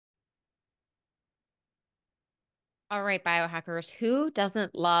All right, biohackers, who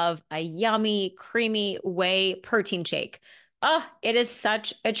doesn't love a yummy, creamy whey protein shake? Oh, it is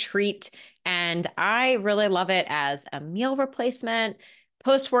such a treat. And I really love it as a meal replacement,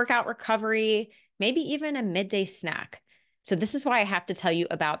 post-workout recovery, maybe even a midday snack. So this is why I have to tell you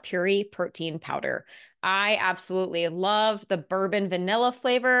about Puree protein powder. I absolutely love the bourbon vanilla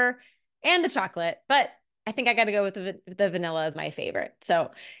flavor and the chocolate, but I think I got to go with the vanilla as my favorite.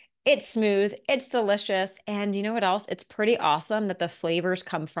 So it's smooth, it's delicious, and you know what else? It's pretty awesome that the flavors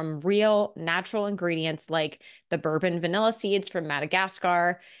come from real natural ingredients like the bourbon vanilla seeds from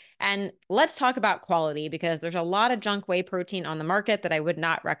Madagascar. And let's talk about quality because there's a lot of junk whey protein on the market that I would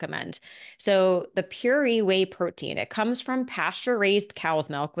not recommend. So, the Puree whey protein, it comes from pasture-raised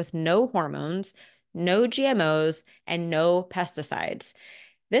cow's milk with no hormones, no GMOs, and no pesticides.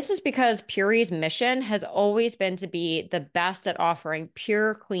 This is because Puree's mission has always been to be the best at offering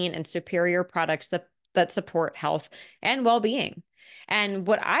pure, clean, and superior products that support health and well-being. And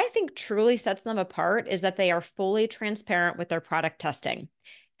what I think truly sets them apart is that they are fully transparent with their product testing.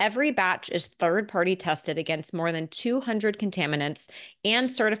 Every batch is third-party tested against more than 200 contaminants and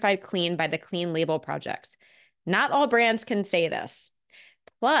certified clean by the Clean Label Project. Not all brands can say this.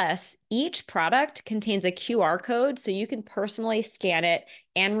 Plus, each product contains a QR code so you can personally scan it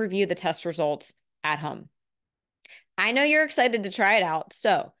and review the test results at home. I know you're excited to try it out.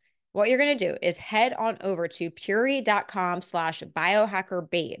 So, what you're going to do is head on over to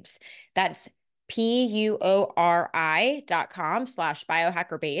puree.com/biohackerbabes. That's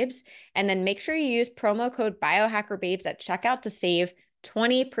PUORI.com/biohackerbabes. And then make sure you use promo code biohackerbabes at checkout to save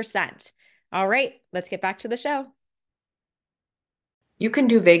 20%. All right, let's get back to the show. You can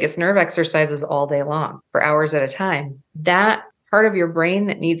do vagus nerve exercises all day long for hours at a time. That part of your brain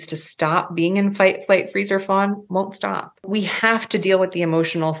that needs to stop being in fight, flight, freeze, or fawn won't stop. We have to deal with the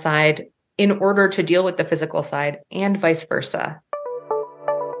emotional side in order to deal with the physical side and vice versa.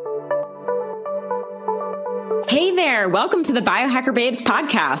 Hey there, welcome to the Biohacker Babes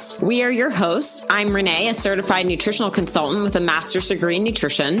podcast. We are your hosts. I'm Renee, a certified nutritional consultant with a master's degree in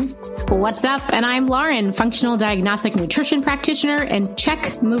nutrition. What's up? And I'm Lauren, functional diagnostic nutrition practitioner and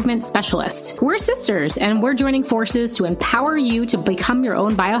check movement specialist. We're sisters and we're joining forces to empower you to become your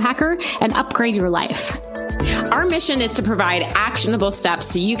own biohacker and upgrade your life. Our mission is to provide actionable steps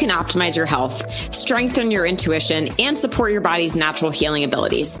so you can optimize your health, strengthen your intuition, and support your body's natural healing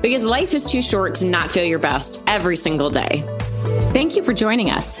abilities because life is too short to not feel your best every single day. Thank you for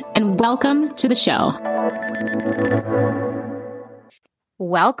joining us and welcome to the show.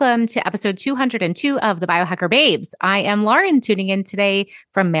 Welcome to episode 202 of the Biohacker Babes. I am Lauren, tuning in today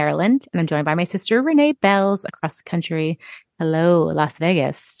from Maryland, and I'm joined by my sister Renee Bells across the country. Hello, Las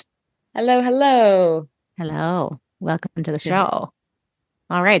Vegas. Hello, hello. Hello. Welcome to the show.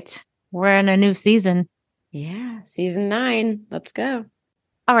 All right. We're in a new season. Yeah. Season 9. Let's go.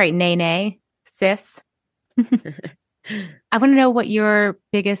 All right. Nene, sis. I want to know what your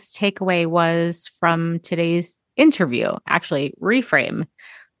biggest takeaway was from today's interview. Actually, reframe.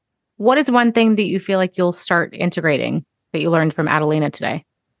 What is one thing that you feel like you'll start integrating that you learned from Adalina today?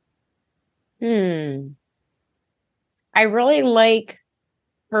 I really like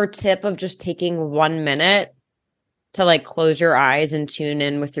her tip of just taking 1 minute to like close your eyes and tune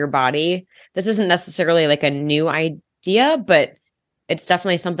in with your body. This isn't necessarily like a new idea, but it's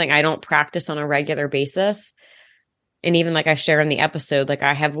definitely something I don't practice on a regular basis. And even like I share in the episode, like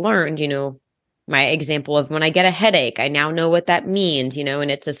I have learned, my example of when I get a headache, I now know what that means,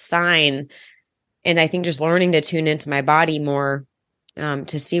 and it's a sign. And I think just learning to tune into my body more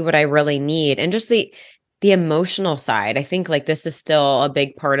to see what I really need and just the emotional side. I think like this is still a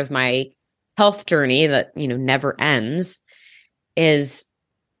big part of my health journey that, never ends is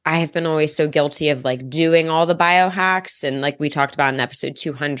I have been always so guilty of like doing all the biohacks. And like we talked about in episode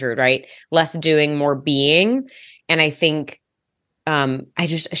 200, right? Less doing, more being. And I think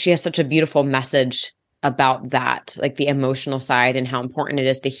she has such a beautiful message about that, like the emotional side and how important it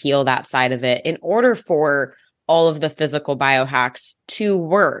is to heal that side of it in order for all of the physical biohacks to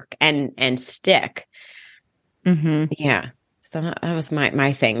work and stick. Mm-hmm. Yeah. So that was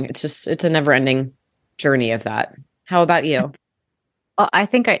my thing. It's a never ending journey of that. How about you? Well, I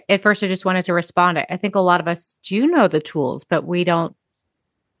think at first I just wanted to respond. I think a lot of us do know the tools, but we don't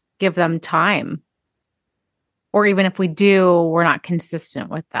give them time. Or even if we do, we're not consistent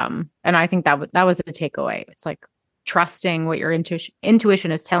with them. And I think that was the takeaway. It's like trusting what your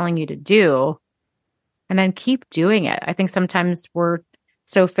intuition is telling you to do and then keep doing it. I think sometimes we're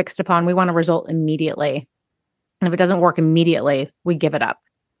so fixed upon, we want a result immediately. And if it doesn't work immediately, we give it up,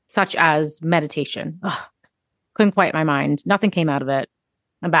 such as meditation. Ugh, couldn't quiet my mind. Nothing came out of it.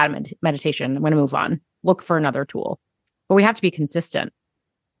 A bad meditation. I'm going to move on. look for another tool. But we have to be consistent.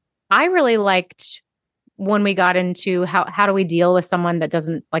 I really liked when we got into how do we deal with someone that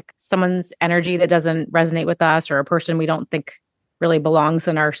doesn't like someone's energy that doesn't resonate with us, or a person we don't think really belongs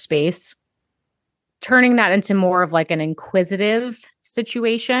in our space. Turning that into more of like an inquisitive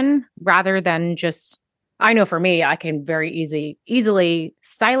situation rather than just, I know for me, I can very easily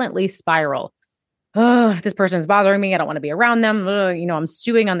silently spiral. Oh, this person is bothering me. I don't want to be around them. I'm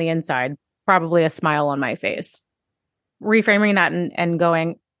stewing on the inside, probably a smile on my face. Reframing that and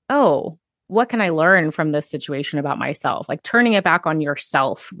going, oh, what can I learn from this situation about myself? Like turning it back on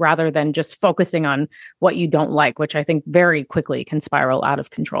yourself rather than just focusing on what you don't like, which I think very quickly can spiral out of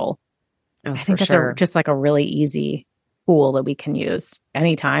control. Oh, I think that's just like a really easy tool that we can use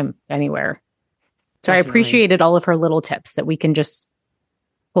anytime, anywhere. So Definitely. I appreciated all of her little tips that we can just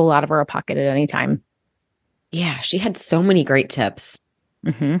pull out of our pocket at any time. Yeah, she had so many great tips.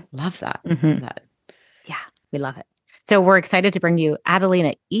 Love that. Love that. Yeah, we love it. So we're excited to bring you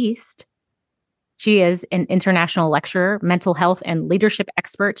Adalina East. She is an international lecturer, mental health and leadership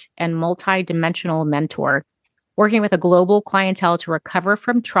expert, and multi-dimensional mentor, working with a global clientele to recover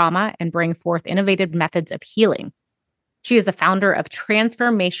from trauma and bring forth innovative methods of healing. She is the founder of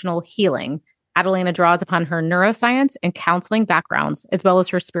Transformational Healing. Adalina draws upon her neuroscience and counseling backgrounds, as well as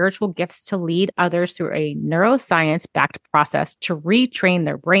her spiritual gifts to lead others through a neuroscience-backed process to retrain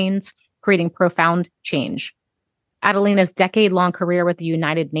their brains, creating profound change. Adalina's decade-long career with the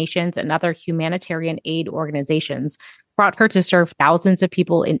United Nations and other humanitarian aid organizations brought her to serve thousands of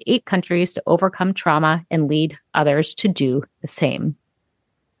people in 8 countries to overcome trauma and lead others to do the same.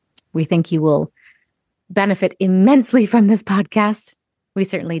 We think you will benefit immensely from this podcast. We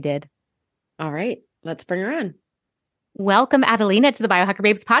certainly did. All right, let's bring her on. Welcome, Adalina, to the Biohacker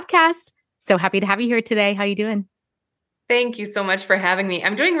Babes podcast. So happy to have you here today. How are you doing? Thank you so much for having me.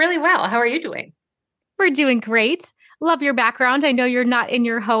 I'm doing really well. How are you doing? We're doing great. Love your background. I know you're not in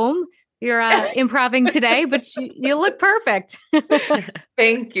your home. You're improving today, but you look perfect.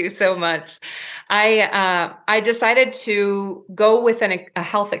 Thank you so much. I decided to go with a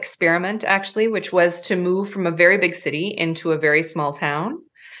health experiment, actually, which was to move from a very big city into a very small town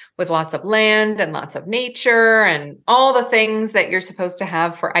with lots of land and lots of nature and all the things that you're supposed to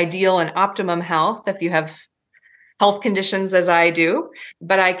have for ideal and optimum health if you have health conditions as I do.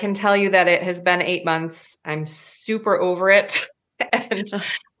 But I can tell you that it has been 8 months. I'm super over it. And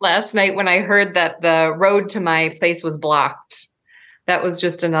last night when I heard that the road to my place was blocked, that was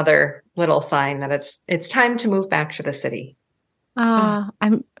just another little sign that it's time to move back to the city.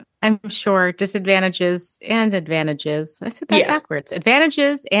 I'm sure disadvantages and advantages. I said that backwards.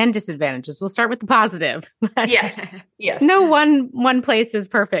 Advantages and disadvantages. We'll start with the positive. Yes. No one place is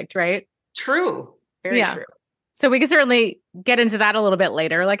perfect, right? True. Very true. So we can certainly get into that a little bit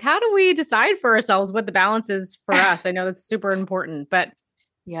later. Like, how do we decide for ourselves what the balance is for us? I know that's super important, but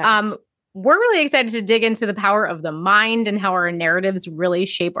we're really excited to dig into the power of the mind and how our narratives really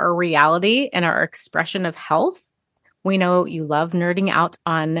shape our reality and our expression of health. We know you love nerding out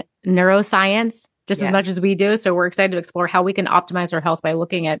on neuroscience just as much as we do. So we're excited to explore how we can optimize our health by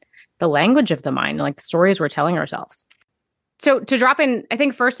looking at the language of the mind, like the stories we're telling ourselves. So to drop in, I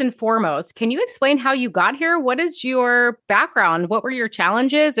think first and foremost, can you explain how you got here? What is your background? What were your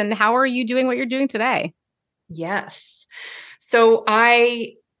challenges and how are you doing what you're doing today? Yes. So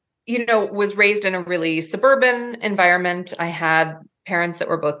I, was raised in a really suburban environment. I had parents that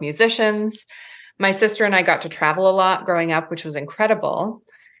were both musicians. My sister and I got to travel a lot growing up, which was incredible.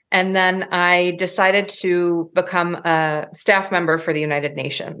 And then I decided to become a staff member for the United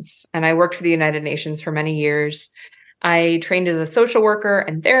Nations. And I worked for the United Nations for many years. I trained as a social worker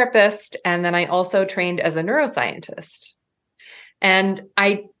and therapist, and then I also trained as a neuroscientist. And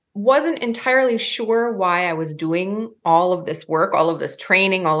I wasn't entirely sure why I was doing all of this work, all of this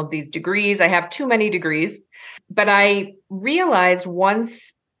training, all of these degrees. I have too many degrees. But I realized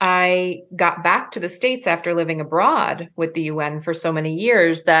once I got back to the States after living abroad with the UN for so many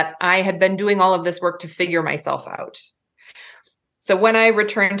years that I had been doing all of this work to figure myself out. So when I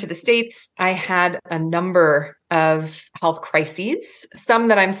returned to the States, I had a number of health crises, some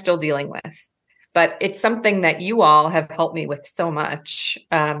that I'm still dealing with, but it's something that you all have helped me with so much.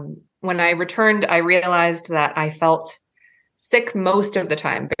 When I returned, I realized that I felt sick most of the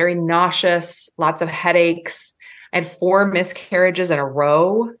time, very nauseous, lots of headaches. I had 4 miscarriages in a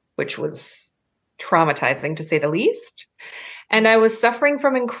row, which was traumatizing to say the least. And I was suffering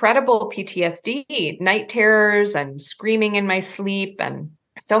from incredible PTSD, night terrors and screaming in my sleep and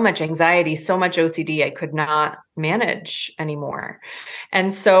so much anxiety, so much OCD I could not manage anymore.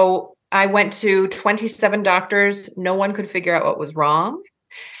 And so I went to 27 doctors. No one could figure out what was wrong.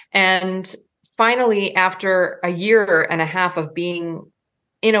 And finally, after a year and a half of being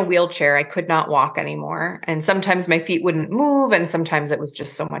in a wheelchair, I could not walk anymore. And sometimes my feet wouldn't move, and sometimes it was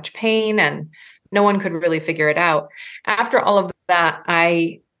just so much pain, and no one could really figure it out. After all of that,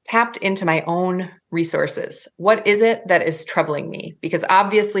 I tapped into my own resources. What is it that is troubling me? Because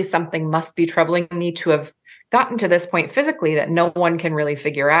obviously something must be troubling me to have gotten to this point physically that no one can really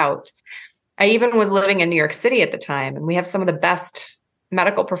figure out. I even was living in New York City at the time, and we have some of the best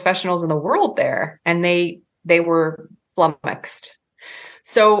medical professionals in the world there, and they were flummoxed.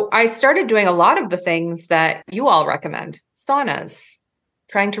 So I started doing a lot of the things that you all recommend: saunas,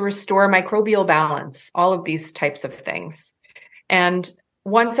 trying to restore microbial balance, all of these types of things. And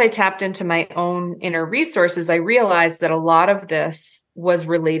once I tapped into my own inner resources, I realized that a lot of this was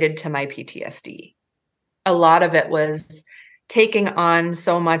related to my PTSD. A lot of it was taking on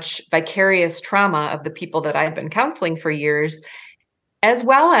so much vicarious trauma of the people that I'd been counseling for years, as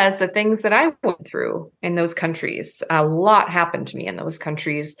well as the things that I went through in those countries. A lot happened to me in those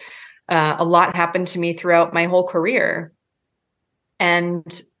countries. A lot happened to me throughout my whole career.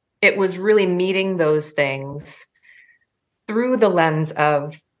 And it was really meeting those things through the lens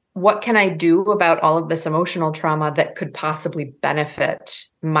of, what can I do about all of this emotional trauma that could possibly benefit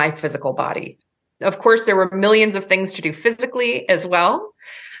my physical body? Of course, there were millions of things to do physically as well.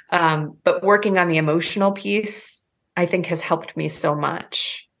 But working on the emotional piece, I think, has helped me so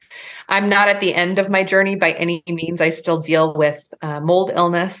much. I'm not at the end of my journey by any means. I still deal with mold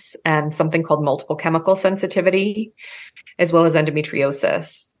illness and something called multiple chemical sensitivity, as well as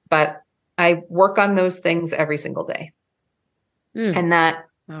endometriosis. But I work on those things every single day. And that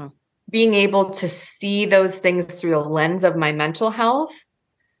being able to see those things through the lens of my mental health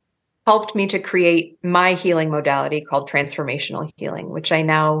helped me to create my healing modality called transformational healing, which I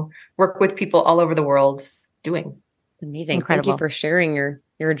now work with people all over the world doing. Amazing. Incredible. Thank you for sharing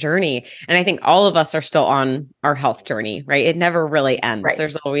your journey. And I think all of us are still on our health journey, right? It never really ends. Right.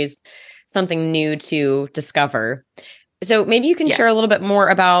 There's always something new to discover. So maybe you can Yes. share a little bit more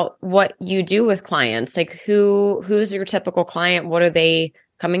about what you do with clients. Like who's your typical client? What are they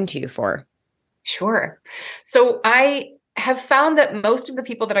coming to you for? Sure. So I have found that most of the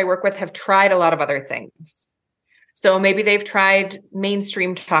people that I work with have tried a lot of other things. So maybe they've tried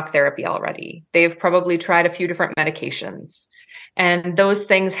mainstream talk therapy already. They've probably tried a few different medications, and those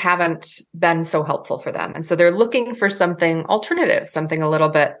things haven't been so helpful for them. And so they're looking for something alternative, something a little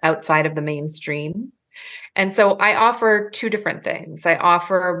bit outside of the mainstream. And so I offer two different things. I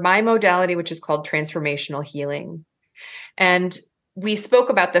offer my modality, which is called transformational healing. And we spoke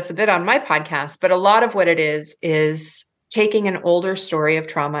about this a bit on my podcast, but a lot of what it is taking an older story of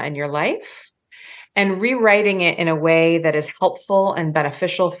trauma in your life and rewriting it in a way that is helpful and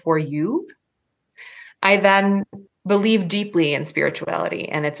beneficial for you. I then believe deeply in spirituality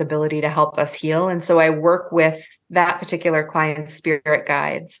and its ability to help us heal. And so I work with that particular client's spirit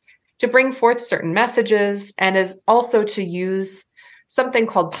guides to bring forth certain messages, and is also to use something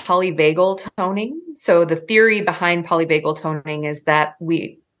called polyvagal toning. So the theory behind polyvagal toning is that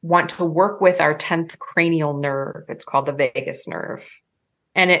we want to work with our 10th cranial nerve. It's called the vagus nerve.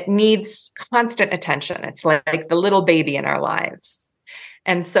 And it needs constant attention. It's like the little baby in our lives.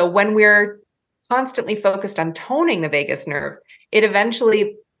 And so when we're constantly focused on toning the vagus nerve, it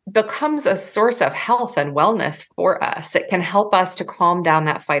eventually becomes a source of health and wellness for us. It can help us to calm down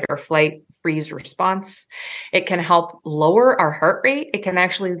that fight or flight freeze response. It can help lower our heart rate. It can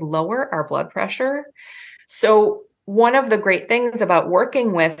actually lower our blood pressure. So one of the great things about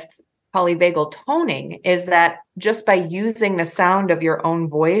working with polyvagal toning is that just by using the sound of your own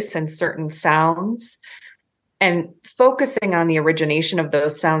voice and certain sounds and focusing on the origination of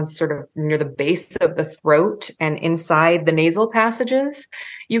those sounds sort of near the base of the throat and inside the nasal passages,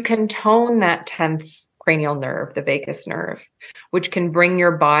 you can tone that 10th cranial nerve, the vagus nerve, which can bring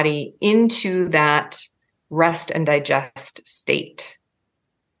your body into that rest and digest state.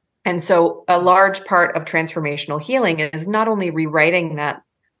 And so a large part of transformational healing is not only rewriting that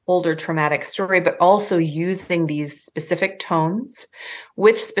older traumatic story, but also using these specific tones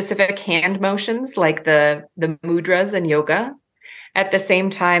with specific hand motions like the mudras in yoga at the same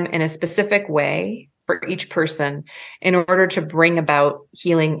time in a specific way for each person in order to bring about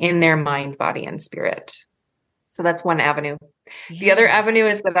healing in their mind, body, and spirit. So that's one avenue. Yeah. The other avenue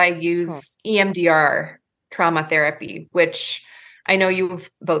is that I use EMDR trauma therapy, which I know you've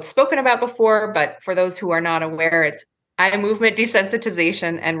both spoken about before, but for those who are not aware, it's eye movement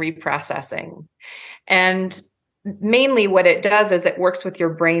desensitization and reprocessing. And mainly what it does is it works with your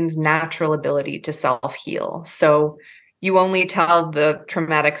brain's natural ability to self-heal. So you only tell the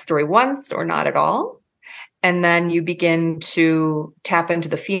traumatic story once or not at all. And then you begin to tap into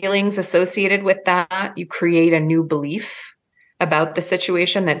the feelings associated with that. You create a new belief about the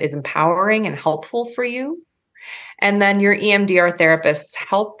situation that is empowering and helpful for you. And then your EMDR therapists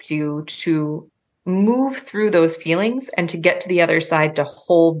help you to move through those feelings and to get to the other side to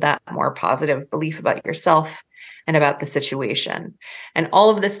hold that more positive belief about yourself and about the situation. And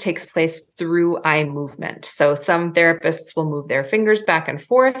all of this takes place through eye movement. So some therapists will move their fingers back and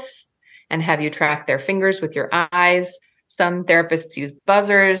forth and have you track their fingers with your eyes. Some therapists use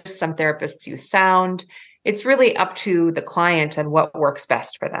buzzers, some therapists use sound. It's really up to the client and what works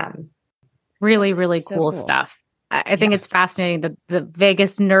best for them. Really, really So cool cool. stuff. I think it's fascinating that the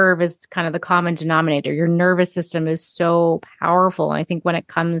vagus nerve is kind of the common denominator. Your nervous system is so powerful. And I think when it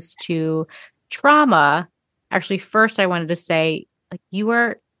comes to trauma, actually, first I wanted to say, like, you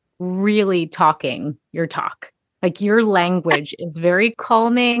are really talking your talk. Like, your language is very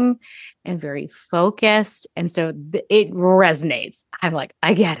calming and very focused. And so it resonates. I'm like,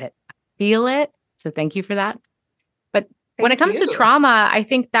 I get it. I feel it. So thank you for that. But when it comes to trauma, I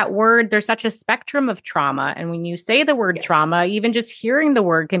think that word, there's such a spectrum of trauma. And when you say the word trauma, even just hearing the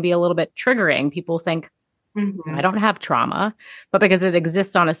word can be a little bit triggering. People think, I don't have trauma. But because it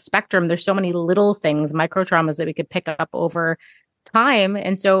exists on a spectrum, there's so many little things, micro traumas that we could pick up over time.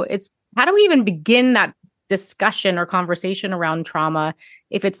 And so it's, how do we even begin that discussion or conversation around trauma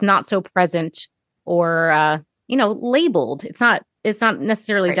if it's not so present or, labeled? It's not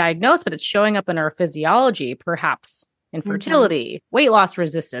necessarily diagnosed, but it's showing up in our physiology, perhaps infertility, weight loss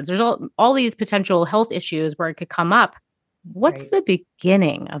resistance. There's all these potential health issues where it could come up. What's the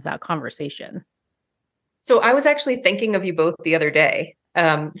beginning of that conversation? So I was actually thinking of you both the other day.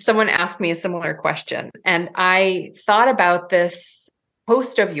 Someone asked me a similar question, and I thought about this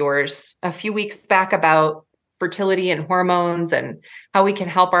post of yours a few weeks back about fertility and hormones and how we can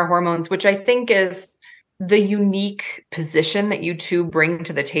help our hormones, which I think is the unique position that you two bring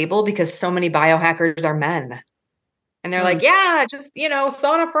to the table, because so many biohackers are men. And they're like, yeah, just,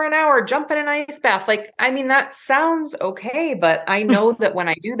 sauna for an hour, jump in an ice bath. Like, I mean, that sounds okay, but I know that when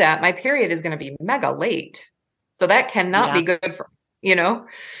I do that, my period is going to be mega late. So that cannot be good for, Yeah.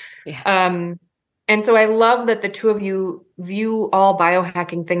 And so I love that the two of you view all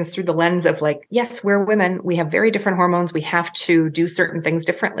biohacking things through the lens of like, yes, we're women. We have very different hormones. We have to do certain things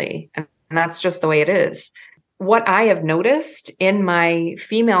differently. And that's just the way it is. What I have noticed in my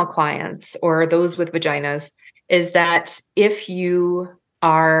female clients or those with vaginas is that if you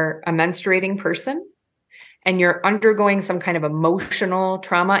are a menstruating person and you're undergoing some kind of emotional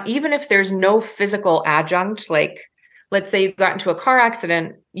trauma, even if there's no physical adjunct, like let's say you got into a car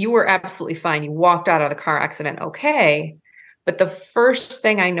accident, you were absolutely fine. You walked out of the car accident okay. But the first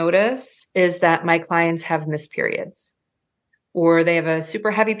thing I notice is that my clients have missed periods, or they have a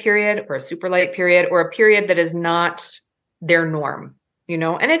super heavy period or a super light period, or a period that is not their norm.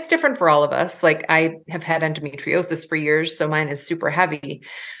 And it's different for all of us. Like, I have had endometriosis for years, so mine is super heavy.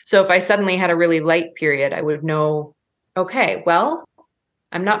 So if I suddenly had a really light period, I would know, okay, well,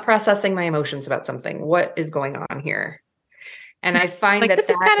 I'm not processing my emotions about something. What is going on here? And I find like, this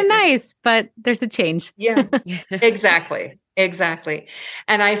is kind of nice, but there's a change. Yeah, exactly.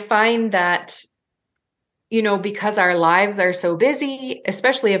 And I find that, because our lives are so busy,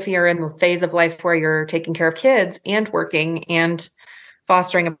 especially if you're in the phase of life where you're taking care of kids and working and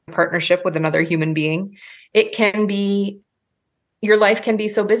fostering a partnership with another human being, your life can be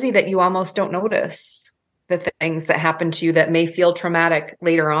so busy that you almost don't notice the things that happen to you that may feel traumatic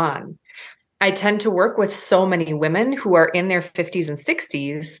later on. I tend to work with so many women who are in their 50s and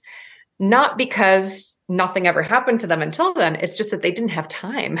 60s, not because nothing ever happened to them until then. It's just that they didn't have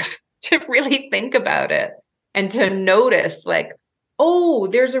time to really think about it and to notice, like, oh,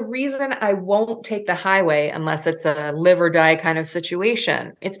 there's a reason I won't take the highway unless it's a live or die kind of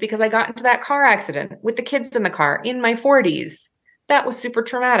situation. It's because I got into that car accident with the kids in the car in my 40s. That was super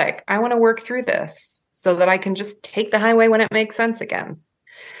traumatic. I want to work through this so that I can just take the highway when it makes sense again.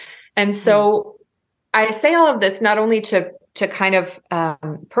 And so I say all of this not only to kind of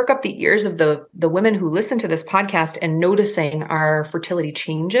perk up the ears of the women who listen to this podcast and noticing our fertility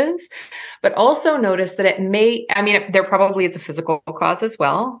changes, but also notice that there probably is a physical cause as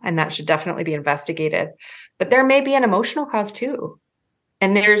well, and that should definitely be investigated. But there may be an emotional cause too.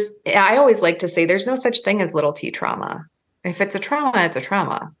 And I always like to say there's no such thing as little t trauma. If it's a trauma, it's a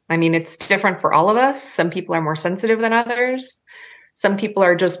trauma. I mean, it's different for all of us. Some people are more sensitive than others. Some people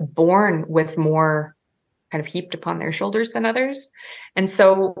are just born with more kind of heaped upon their shoulders than others. And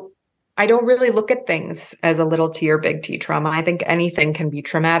so I don't really look at things as a little t or big T trauma. I think anything can be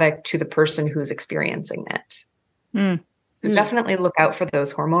traumatic to the person who's experiencing it. So definitely look out for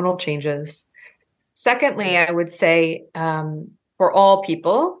those hormonal changes. Secondly, I would say for all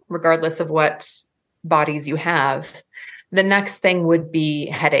people, regardless of what bodies you have, the next thing would be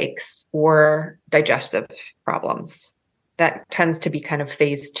headaches or digestive problems. That tends to be kind of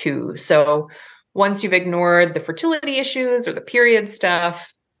phase 2. So once you've ignored the fertility issues or the period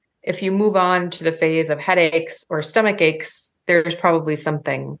stuff, if you move on to the phase of headaches or stomach aches, there's probably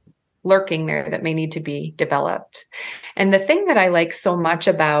something lurking there that may need to be developed. And the thing that I like so much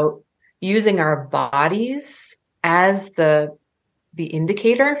about using our bodies as the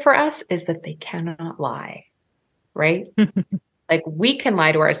indicator for us is that they cannot lie, right? Like we can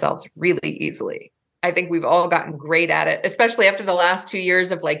lie to ourselves really easily. I think we've all gotten great at it, especially after the last 2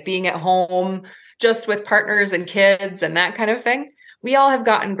 years of like being at home just with partners and kids and that kind of thing. We all have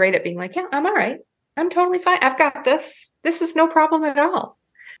gotten great at being like, yeah, I'm all right. I'm totally fine. I've got this. This is no problem at all.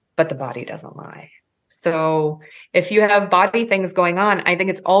 But the body doesn't lie. So if you have body things going on, I think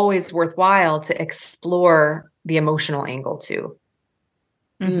it's always worthwhile to explore the emotional angle too.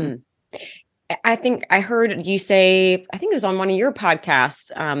 Mm-hmm. I think I heard you say, I think it was on one of your podcasts,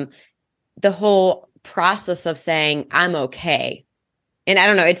 the whole process of saying, I'm okay. And I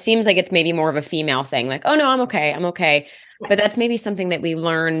don't know, it seems like it's maybe more of a female thing, like, oh no, I'm okay. I'm okay. But that's maybe something that we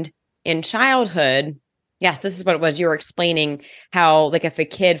learned in childhood. Yes, this is what it was. You were explaining how, like, if a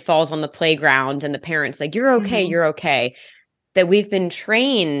kid falls on the playground and the parents like, you're okay, you're okay, that we've been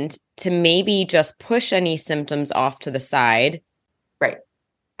trained to maybe just push any symptoms off to the side. Right.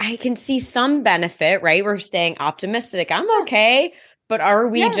 I can see some benefit, right? We're staying optimistic. I'm okay. But are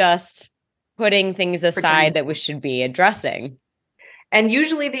we just putting things aside that we should be addressing? And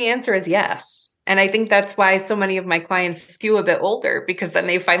usually the answer is yes. And I think that's why so many of my clients skew a bit older, because then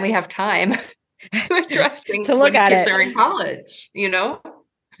they finally have time to address things to look when at kids it. are in college, you know?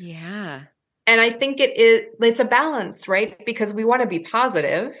 Yeah. And I think it's a balance, right? Because we want to be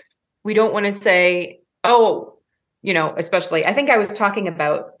positive. We don't want to say, oh, you know, especially, I think I was talking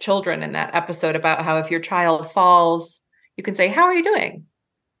about children in that episode about how if your child falls, you can say, how are you doing?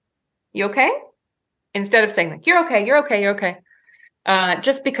 You okay? Instead of saying like, you're okay, you're okay, you're okay.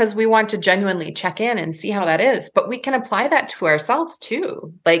 Just because we want to genuinely check in and see how that is. But we can apply that to ourselves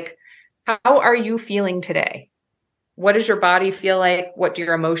too. Like, how are you feeling today? What does your body feel like? What do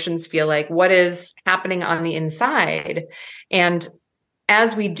your emotions feel like? What is happening on the inside? And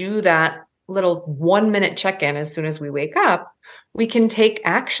as we do that little 1-minute check-in as soon as we wake up, we can take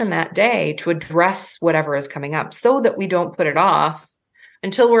action that day to address whatever is coming up so that we don't put it off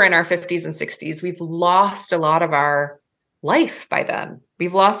until we're in our 50s and 60s. We've lost a lot of our life by then.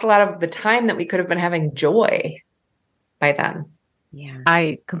 We've lost a lot of the time that we could have been having joy by then. Yeah,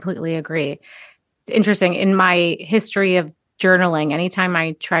 I completely agree. It's interesting. In my history of journaling, anytime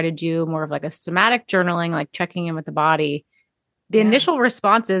I try to do more of like a somatic journaling, like checking in with the body, the initial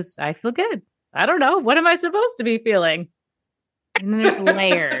response is, I feel good. I don't know. What am I supposed to be feeling? And then there's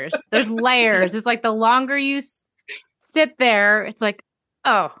layers. There's layers. It's like the longer you sit there, it's like,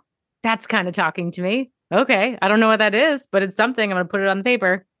 oh, that's kind of talking to me. Okay. I don't know what that is, but it's something. I'm going to put it on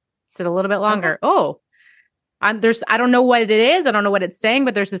paper. Sit a little bit longer. Okay. Oh, I don't know what it is. I don't know what it's saying,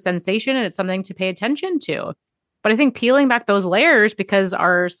 but there's a sensation and it's something to pay attention to. But I think peeling back those layers, because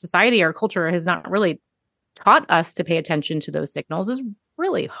our society, our culture has not really taught us to pay attention to those signals, is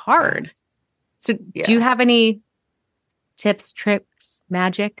really hard. So do you have any tips, tricks,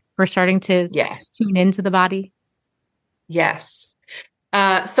 magic for starting to tune into the body? Yes.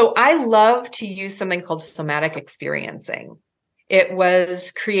 So I love to use something called somatic experiencing. It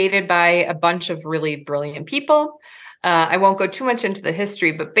was created by a bunch of really brilliant people. I won't go too much into the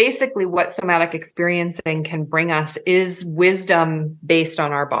history, but basically what somatic experiencing can bring us is wisdom based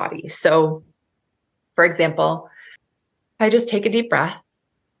on our body. So, for example, if I just take a deep breath,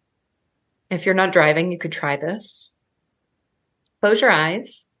 if you're not driving, you could try this. Close your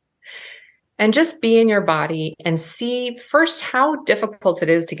eyes and just be in your body and see first how difficult it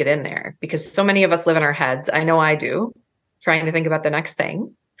is to get in there, because so many of us live in our heads. I know I do. Trying to think about the next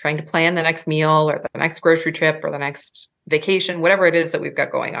thing, trying to plan the next meal or the next grocery trip or the next vacation, whatever it is that we've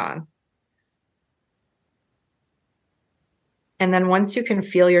got going on. And then once you can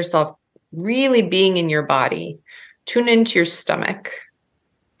feel yourself really being in your body, tune into your stomach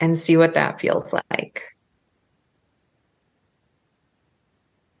and see what that feels like.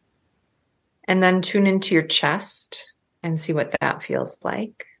 And then tune into your chest and see what that feels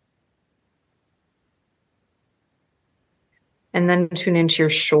like. And then tune into your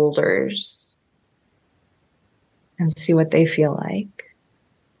shoulders and see what they feel like.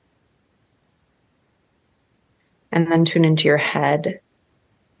 And then tune into your head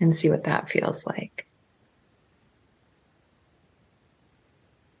and see what that feels like.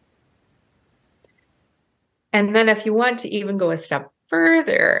 And then if you want to even go a step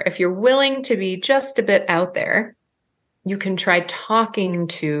further, if you're willing to be just a bit out there, you can try talking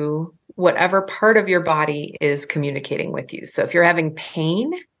to whatever part of your body is communicating with you. So if you're having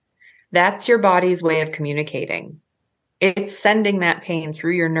pain, that's your body's way of communicating. It's sending that pain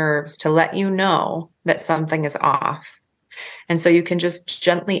through your nerves to let you know that something is off. And so you can just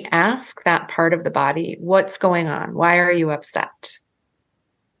gently ask that part of the body, what's going on? Why are you upset?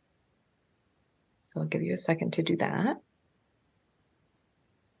 So I'll give you a second to do that.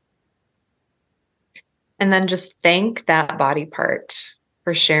 And then just thank that body part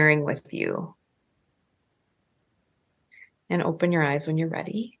for sharing with you. And open your eyes when you're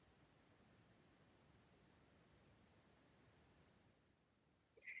ready.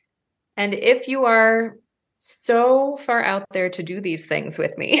 And if you are so far out there to do these things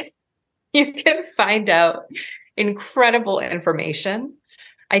with me, you can find out incredible information.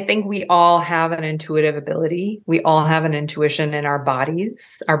 I think we all have an intuitive ability. We all have an intuition in our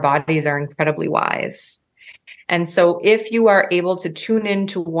bodies. Our bodies are incredibly wise. And so if you are able to tune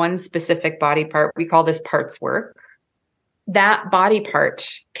into one specific body part, we call this parts work, that body part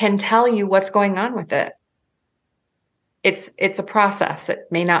can tell you what's going on with it. It's a process. It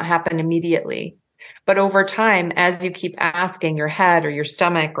may not happen immediately, but over time, as you keep asking your head or your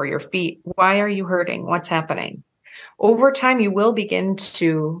stomach or your feet, why are you hurting? What's happening? Over time, you will begin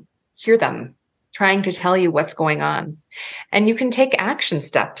to hear them trying to tell you what's going on. And you can take action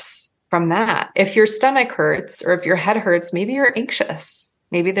steps from that. If your stomach hurts or if your head hurts, maybe you're anxious.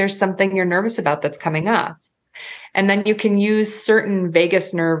 Maybe there's something you're nervous about that's coming up. And then you can use certain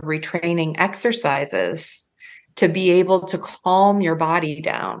vagus nerve retraining exercises to be able to calm your body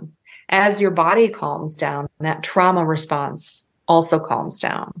down. As your body calms down, that trauma response also calms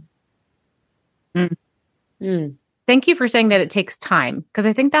down. Mm. Mm. Thank you for saying that it takes time, because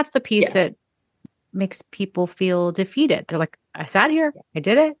I think that's the piece that makes people feel defeated. They're like, I sat here, I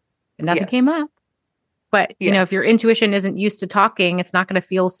did it, and nothing came up. But, you know, if your intuition isn't used to talking, it's not going to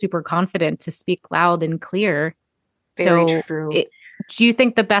feel super confident to speak loud and clear. Very true. Do you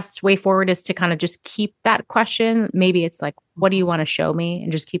think the best way forward is to kind of just keep that question? Maybe it's like, what do you want to show me?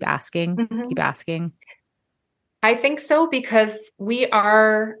 And just keep asking, keep asking. I think so, because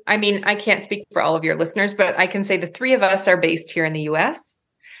I can't speak for all of your listeners, but I can say the three of us are based here in the US.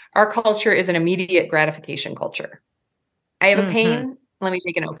 Our culture is an immediate gratification culture. I have a pain. Let me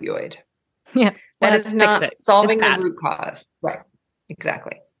take an opioid. Yeah. That is not solving the root cause. Right.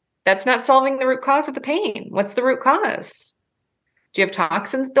 Exactly. That's not solving the root cause of the pain. What's the root cause? Do you have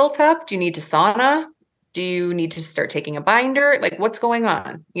toxins built up? Do you need to sauna? Do you need to start taking a binder? Like, what's going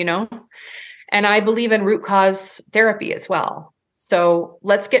on, you know? And I believe in root cause therapy as well. So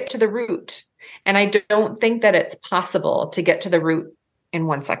let's get to the root. And I don't think that it's possible to get to the root in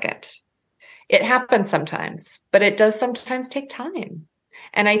 1 second. It happens sometimes, but it does sometimes take time.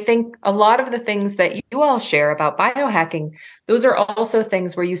 And I think a lot of the things that you all share about biohacking, those are also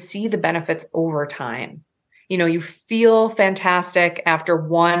things where you see the benefits over time. You know, you feel fantastic after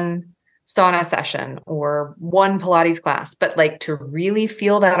one sauna session or one Pilates class, but like to really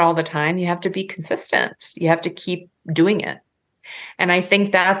feel that all the time, you have to be consistent. You have to keep doing it. And I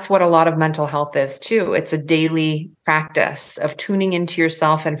think that's what a lot of mental health is too. It's a daily practice of tuning into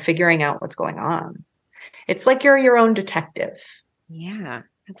yourself and figuring out what's going on. It's like you're your own detective. Yeah,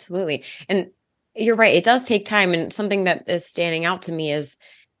 absolutely. And you're right. It does take time. And something that is standing out to me is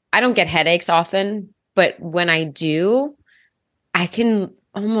I don't get headaches often, but when I do, I can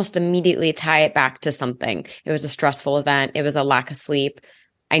almost immediately tie it back to something. It was a stressful event. It was a lack of sleep.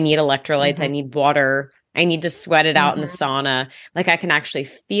 I need electrolytes. I need water. I need to sweat it out in the sauna. Like I can actually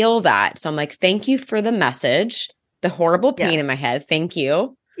feel that. So I'm like, thank you for the message. The horrible pain in my head. Thank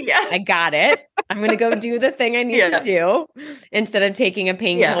you. Yeah. I got it. I'm going to go do the thing I need to do instead of taking a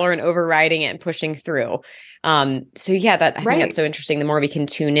painkiller and overriding it and pushing through. I think that's so interesting. The more we can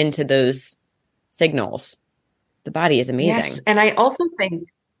tune into those signals, the body is amazing. Yes. And I also think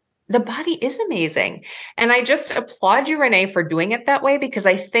the body is amazing. And I just applaud you, Renee, for doing it that way, because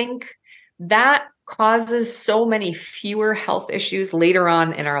I think that causes so many fewer health issues later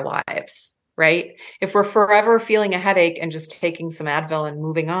on in our lives, right? If we're forever feeling a headache and just taking some Advil and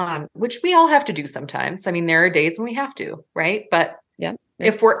moving on, which we all have to do sometimes. I mean, there are days when we have to, right? But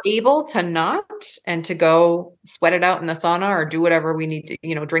if we're able to not and to go sweat it out in the sauna or do whatever we need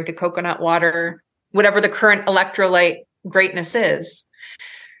to, drink a coconut water, whatever the current electrolyte greatness is,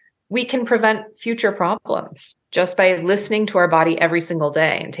 we can prevent future problems just by listening to our body every single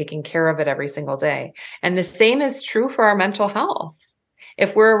day and taking care of it every single day. And the same is true for our mental health.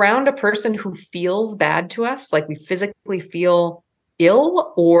 If we're around a person who feels bad to us, like we physically feel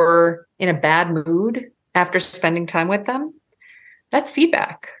ill or in a bad mood, after spending time with them, that's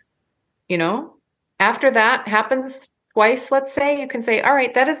feedback. After that happens twice, let's say, you can say, all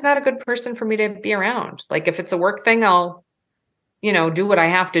right, that is not a good person for me to be around. Like if it's a work thing, I'll, do what I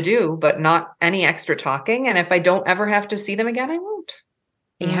have to do, but not any extra talking. And if I don't ever have to see them again, I won't.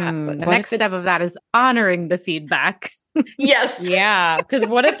 Yeah. But The what next if step of that is honoring the feedback. Yes. Yeah. Because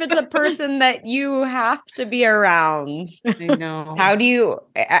what if it's a person that you have to be around? I know. How do you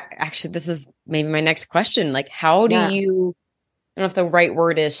actually, this is maybe my next question. Like, how do you, I don't know if the right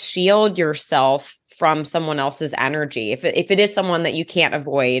word is, shield yourself from someone else's energy? If it is someone that you can't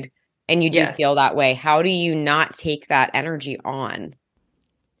avoid and you do feel that way, how do you not take that energy on?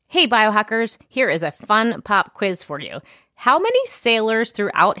 Hey, biohackers, here is a fun pop quiz for you. How many sailors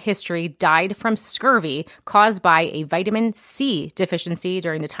throughout history died from scurvy caused by a vitamin C deficiency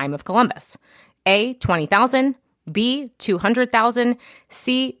during the time of Columbus? A, 20,000, B, 200,000,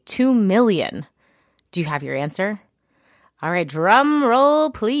 C, 2 million. Do you have your answer? All right, drum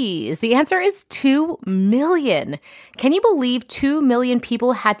roll, please. The answer is 2 million. Can you believe 2 million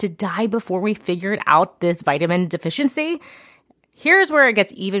people had to die before we figured out this vitamin deficiency? Here's where it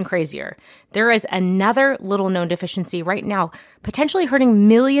gets even crazier. There is another little-known deficiency right now, potentially hurting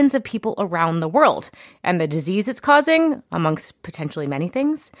millions of people around the world. And the disease it's causing, amongst potentially many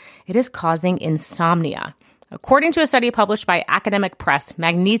things, it is causing insomnia. According to a study published by Academic Press,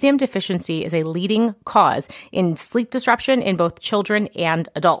 magnesium deficiency is a leading cause in sleep disruption in both children and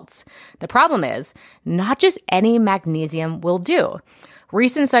adults. The problem is, not just any magnesium will do.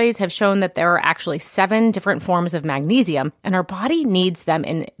 Recent studies have shown that there are actually 7 different forms of magnesium, and our body needs them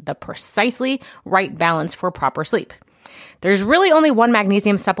in the precisely right balance for proper sleep. There's really only one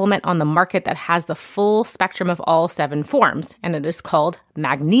magnesium supplement on the market that has the full spectrum of all 7 forms, and it is called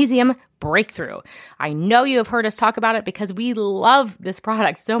Magnesium Breakthrough. I know you have heard us talk about it because we love this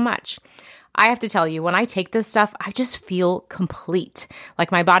product so much. I have to tell you, when I take this stuff, I just feel complete.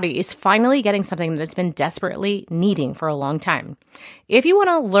 Like my body is finally getting something that it's been desperately needing for a long time. If you want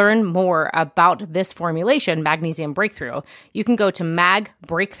to learn more about this formulation, Magnesium Breakthrough, you can go to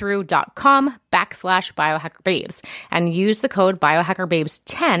magbreakthrough.com/biohackerbabes and use the code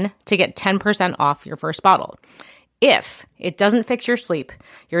biohackerbabes10 to get 10% off your first bottle. If it doesn't fix your sleep,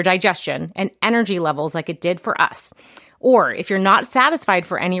 your digestion, and energy levels like it did for us, or if you're not satisfied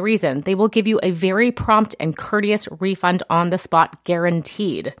for any reason, they will give you a very prompt and courteous refund on the spot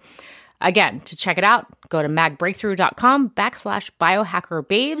guaranteed. Again, to check it out, go to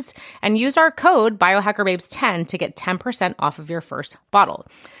magbreakthrough.com/biohackerbabes and use our code biohackerbabes10 to get 10% off of your first bottle.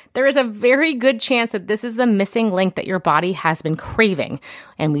 There is a very good chance that this is the missing link that your body has been craving,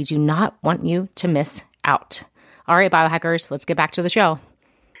 and we do not want you to miss out. All right, biohackers, let's get back to the show.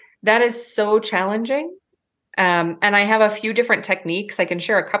 That is so challenging. And I have a few different techniques. I can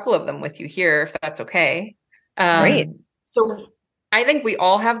share a couple of them with you here, if that's okay. Great. So I think we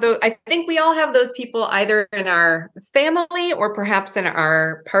all have those. I think we all have those people either in our family or perhaps in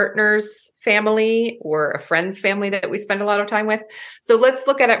our partner's family or a friend's family that we spend a lot of time with. So let's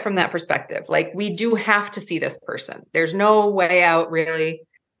look at it from that perspective. Like we do have to see this person. There's no way out, really.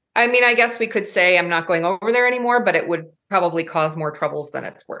 I mean, I guess we could say I'm not going over there anymore, but it would probably cause more troubles than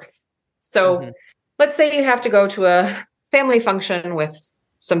it's worth. So let's say you have to go to a family function with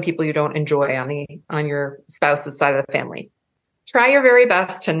some people you don't enjoy on your spouse's side of the family. Try your very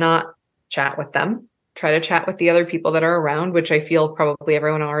best to not chat with them. Try to chat with the other people that are around, which I feel probably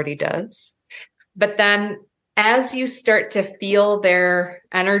everyone already does. But then as you start to feel their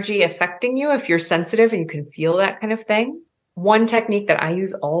energy affecting you, if you're sensitive and you can feel that kind of thing, one technique that I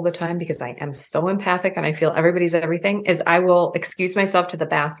use all the time because I am so empathic and I feel everybody's everything is I will excuse myself to the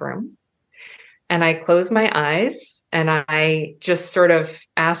bathroom and I close my eyes and I just sort of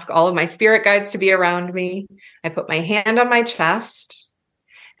ask all of my spirit guides to be around me. I put my hand on my chest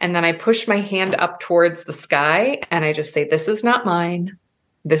and then I push my hand up towards the sky and I just say, this is not mine.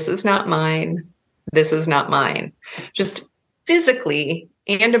 This is not mine. This is not mine. Just physically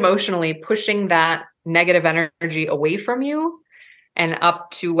and emotionally pushing that negative energy away from you and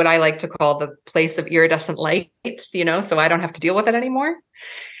up to what I like to call the place of iridescent light, so I don't have to deal with it anymore.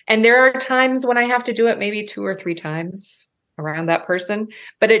 And there are times when I have to do it maybe 2 or 3 times around that person,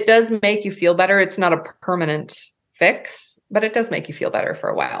 but it does make you feel better. It's not a permanent fix, but it does make you feel better for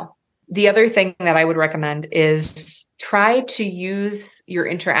a while. The other thing that I would recommend is try to use your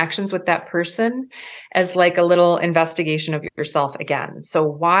interactions with that person as like a little investigation of yourself again. So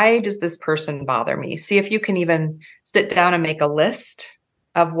why does this person bother me? See if you can even sit down and make a list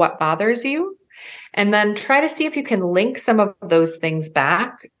of what bothers you. And then try to see if you can link some of those things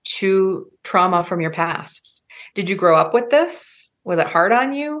back to trauma from your past. Did you grow up with this? Was it hard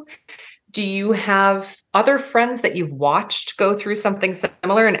on you? Do you have other friends that you've watched go through something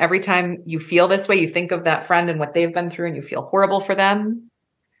similar? And every time you feel this way, you think of that friend and what they've been through and you feel horrible for them?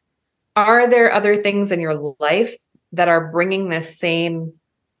 Are there other things in your life that are bringing this same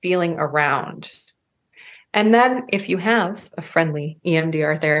feeling around? And then if you have a friendly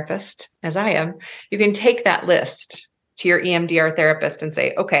EMDR therapist, as I am, you can take that list to your EMDR therapist and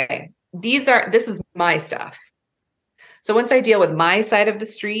say, okay, this is my stuff. So once I deal with my side of the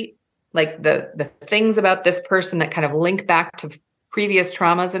street, like the things about this person that kind of link back to previous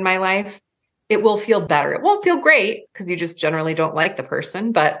traumas in my life, it will feel better. It won't feel great because you just generally don't like the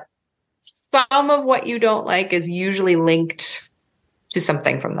person, but some of what you don't like is usually linked to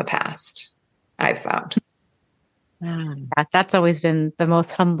something from the past, I've found. That's always been the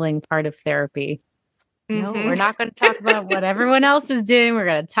most humbling part of therapy. No, we're not going to talk about what everyone else is doing. We're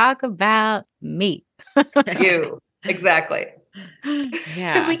going to talk about me. You. Exactly.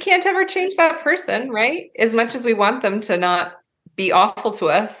 Yeah. Because we can't ever change that person, right? As much as we want them to not be awful to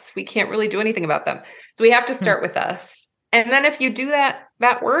us, we can't really do anything about them. So we have to start with us. And then if you do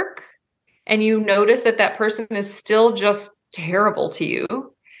that work and you notice that that person is still just terrible to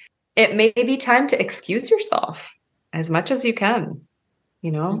you, it may be time to excuse yourself as much as you can.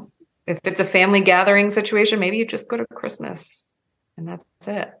 You know, if it's a family gathering situation, maybe you just go to Christmas and that's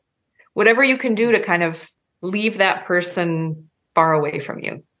it. Whatever you can do to kind of leave that person far away from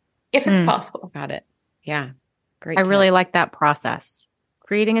you, if it's possible. Got it. Yeah. Great. I really like that process.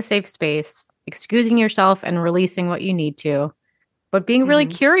 Creating a safe space, excusing yourself and releasing what you need to, but being really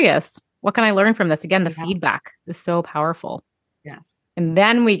curious. What can I learn from this? Again, the feedback is so powerful. Yes. And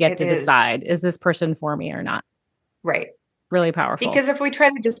then we get to decide, is this person for me or not? Right. Really powerful. Because if we try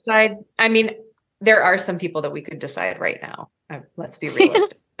to decide, I mean, there are some people that we could decide right now. Let's be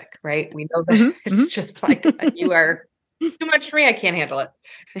realistic, right? We know that it's just like, you are too much for me. I can't handle it.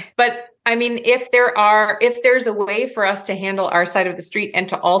 But I mean, if there's a way for us to handle our side of the street and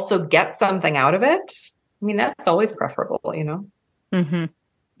to also get something out of it, I mean, that's always preferable, you know? Mm-hmm.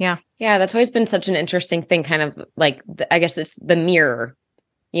 Yeah. Yeah. That's always been such an interesting thing, kind of like, I guess it's the mirror,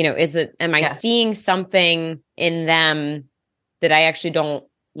 you know, is that, am I seeing something in them that I actually don't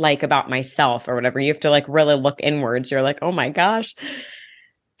like about myself or whatever? You have to like really look inwards. You're like, oh my gosh.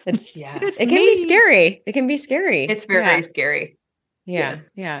 It can be scary. It can be scary. It's very scary. Yeah.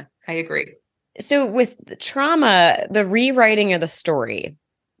 Yes. Yeah. I agree. So with the trauma, the rewriting of the story,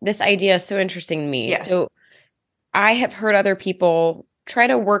 this idea is so interesting to me. Yes. So I have heard other people try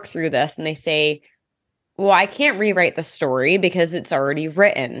to work through this and they say, well, I can't rewrite the story because it's already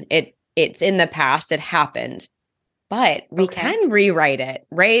written. It's in the past. It happened. But we can rewrite it,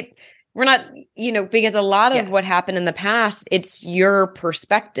 right? We're not, you know, because a lot of what happened in the past, it's your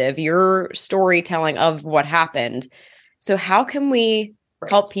perspective, your storytelling of what happened. So how can we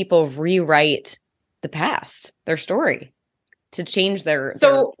help people rewrite the past, their story, to change their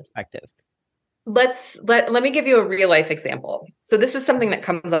perspective? Let me give you a real life example. So this is something that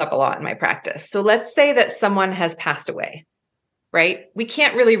comes up a lot in my practice. So let's say that someone has passed away, right? We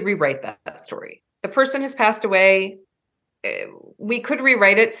can't really rewrite that story. The person has passed away. We could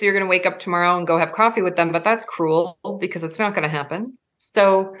rewrite it. So you're going to wake up tomorrow and go have coffee with them, but that's cruel because it's not going to happen.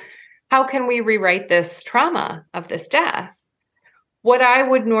 So how can we rewrite this trauma of this death? What I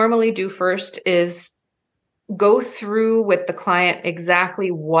would normally do first is go through with the client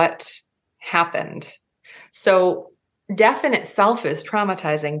exactly what happened. So death in itself is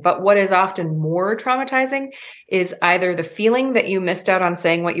traumatizing, but what is often more traumatizing is either the feeling that you missed out on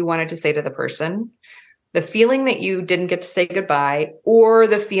saying what you wanted to say to the person, the feeling that you didn't get to say goodbye, or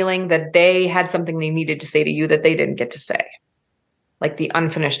the feeling that they had something they needed to say to you that they didn't get to say, like the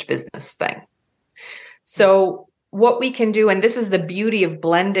unfinished business thing. So what we can do, and this is the beauty of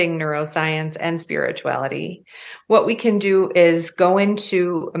blending neuroscience and spirituality, what we can do is go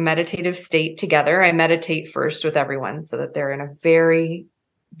into a meditative state together. I meditate first with everyone so that they're in a very,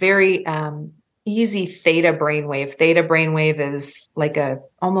 very easy theta brainwave. Theta brainwave is like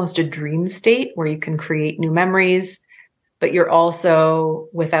almost a dream state where you can create new memories, but you're also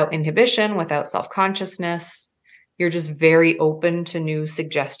without inhibition, without self-consciousness. You're just very open to new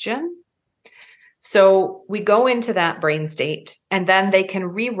suggestion. So we go into that brain state and then they can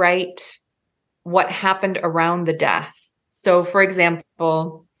rewrite what happened around the death. So for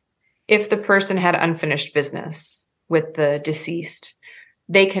example, if the person had unfinished business with the deceased,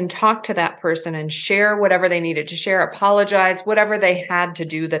 they can talk to that person and share whatever they needed to share, apologize, whatever they had to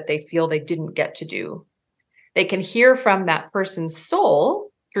do that they feel they didn't get to do. They can hear from that person's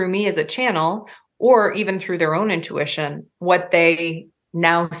soul through me as a channel, or even through their own intuition, what they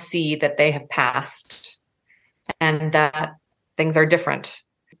now see that they have passed and that things are different.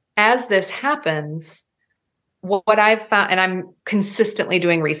 as this happens, what I've found, and I'm consistently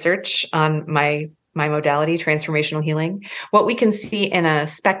doing research on my modality, transformational healing, what we can see in a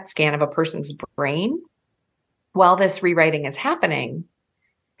SPECT scan of a person's brain while this rewriting is happening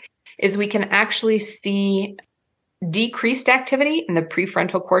is we can actually see decreased activity in the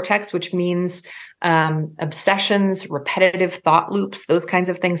prefrontal cortex, which means obsessions, repetitive thought loops, those kinds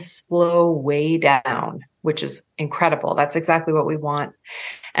of things slow way down, which is incredible. That's exactly what we want.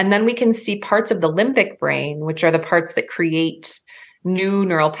 And then we can see parts of the limbic brain, which are the parts that create new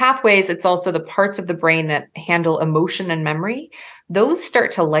neural pathways. It's also the parts of the brain that handle emotion and memory. Those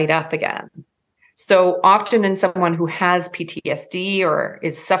start to light up again. So often in someone who has PTSD or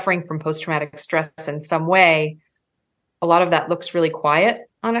is suffering from post-traumatic stress in some way, a lot of that looks really quiet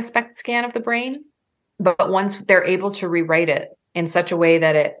on a SPECT scan of the brain. But once they're able to rewrite it in such a way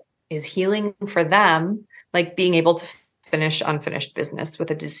that it is healing for them, like being able to finish unfinished business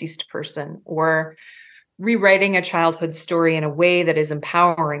with a deceased person, or rewriting a childhood story in a way that is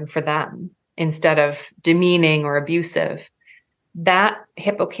empowering for them instead of demeaning or abusive, that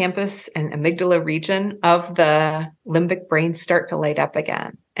hippocampus and amygdala region of the limbic brain start to light up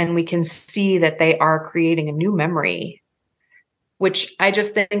again. And we can see that they are creating a new memory, which I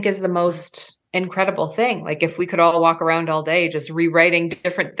just think is the most incredible thing. Like if we could all walk around all day just rewriting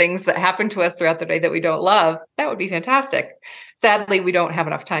different things that happen to us throughout the day that we don't love, that would be fantastic. Sadly, we don't have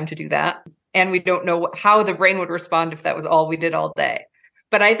enough time to do that. And we don't know how the brain would respond if that was all we did all day.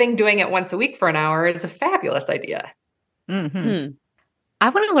 But I think doing it once a week for an hour is a fabulous idea. Mm-hmm. I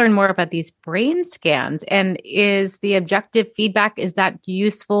want to learn more about these brain scans. And is the objective feedback, is that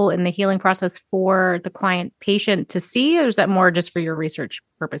useful in the healing process for the client patient to see, or is that more just for your research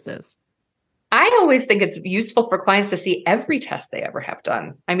purposes? I always think it's useful for clients to see every test they ever have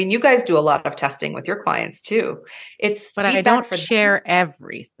done. I mean, you guys do a lot of testing with your clients too. But I don't share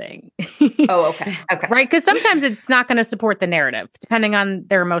everything. Oh, okay. Okay. Right. Because sometimes it's not going to support the narrative, depending on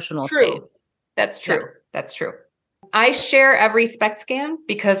their emotional state. That's true. Yeah. That's true. I share every SPECT scan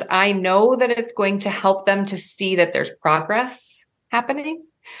because I know that it's going to help them to see that there's progress happening.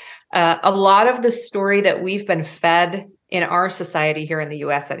 A lot of the story that we've been fed in our society here in the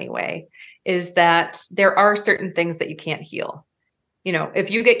US anyway, is that there are certain things that you can't heal. You know,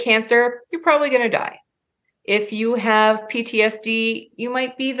 if you get cancer, you're probably going to die. If you have PTSD, you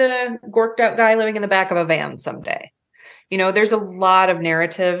might be the gorked out guy living in the back of a van someday. You know, there's a lot of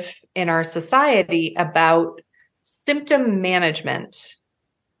narrative in our society about symptom management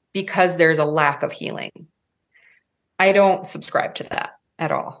because there's a lack of healing. I don't subscribe to that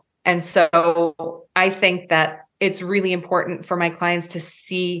at all. And so I think that it's really important for my clients to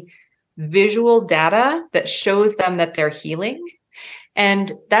see visual data that shows them that they're healing.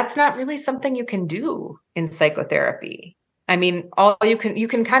 And that's not really something you can do in psychotherapy. I mean, you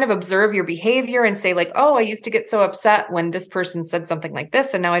can kind of observe your behavior and say like, oh, I used to get so upset when this person said something like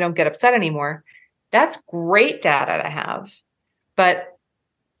this, and now I don't get upset anymore. That's great data to have. But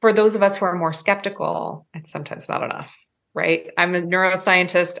for those of us who are more skeptical, it's sometimes not enough, right? I'm a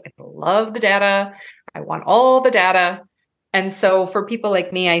neuroscientist. I love the data. I want all the data. And so for people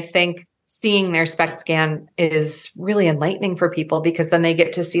like me, I think seeing their SPECT scan is really enlightening for people because then they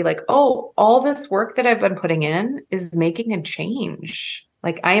get to see like, oh, all this work that I've been putting in is making a change.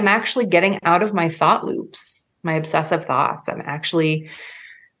 Like I am actually getting out of my thought loops, my obsessive thoughts. I'm actually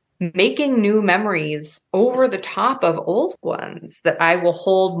making new memories over the top of old ones that I will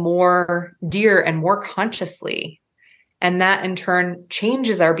hold more dear and more consciously. And that in turn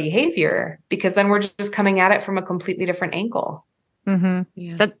changes our behavior because then we're just coming at it from a completely different angle. Mm-hmm.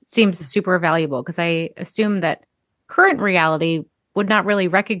 Yeah. That seems super valuable because I assume that current reality would not really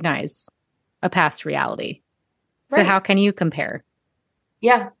recognize a past reality. Right. So how can you compare?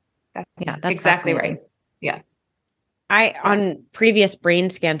 Yeah. That's exactly right. Yeah. On previous brain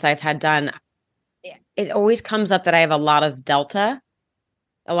scans I've had done, it always comes up that I have a lot of delta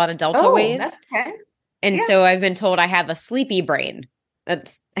waves. That's okay. And so I've been told I have a sleepy brain.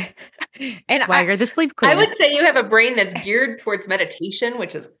 That's and why you're the sleep queen. I would say you have a brain that's geared towards meditation,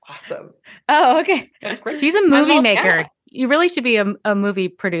 which is awesome. Oh, okay. That's great. She's a movie maker. You really should be a movie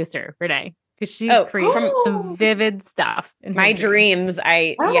producer, Renee, because she creates some vivid stuff. In my dreams.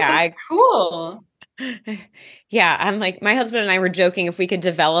 That's cool. Yeah, I'm like, my husband and I were joking if we could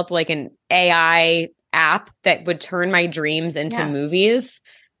develop like an AI app that would turn my dreams into movies.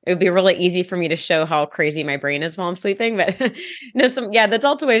 It would be really easy for me to show how crazy my brain is while I'm sleeping. But the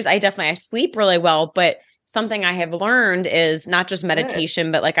delta waves, I sleep really well. But something I have learned is not just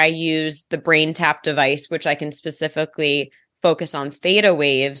meditation, but like I use the brain tap device, which I can specifically focus on theta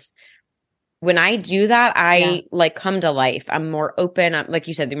waves. when I do that, Yeah. I like come to life. I'm more open. I'm, like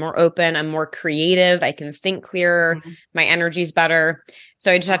you said, be more open. I'm more creative. I can think clearer. Mhm. My energy's better.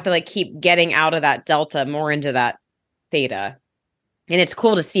 So I just have Oh, to like keep getting out of that delta more into that theta. And it's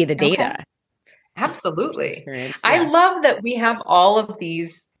cool to see the okay. data Absolutely. experience. I Yeah. love that we have all of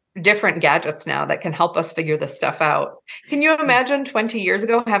these different gadgets now that can help us figure this stuff out. Can you imagine 20 years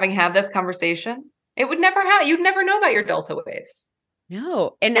ago having had this conversation? It would never happen. You'd never know about your delta waves.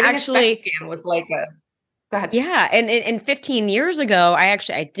 No. And Getting a SPECT actually, scan was like a, go ahead. yeah. And 15 years ago,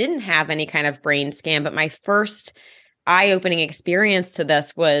 I didn't have any kind of brain scan, but my first eye-opening experience to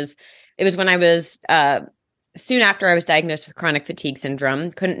this was, it was when I was soon after I was diagnosed with chronic fatigue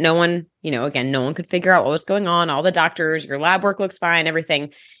syndrome. No one could figure out what was going on. All the doctors, your lab work looks fine, everything.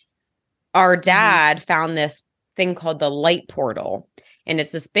 Our dad found this thing called the light portal. And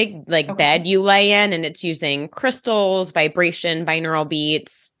it's this big like Okay. bed you lay in, and it's using crystals, vibration, binaural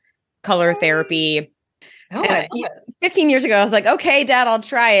beats, color therapy. Oh, And I love it. 15 years ago, I was like, okay, Dad, I'll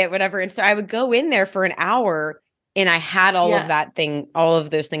try it, whatever. And so I would go in there for an hour, and I had all of that thing, all of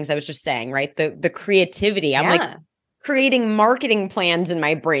those things I was just saying, right? The creativity. I'm like creating marketing plans in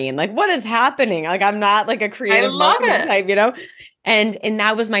my brain. Like, what is happening? Like, I'm not like a creative marketing type, And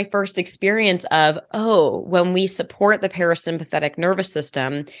that was my first experience of, when we support the parasympathetic nervous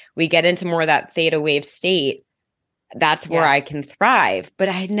system, we get into more of that theta wave state. That's where I can thrive. But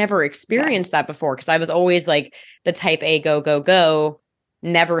I had never experienced that before, because I was always like the type A, go, go, go,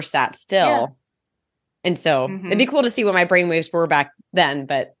 never sat still. Yeah. And so it'd be cool to see what my brain waves were back then,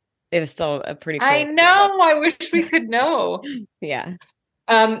 but it was still a pretty cool experience. know. I wish we could know. Yeah.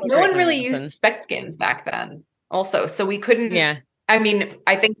 No one really used SPECT scans back then also. So we couldn't. Yeah. I mean,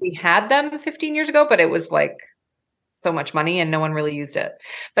 I think we had them 15 years ago, but it was like so much money and no one really used it.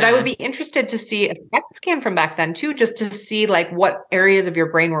 But I would be interested to see a SPECT scan from back then too, just to see like what areas of your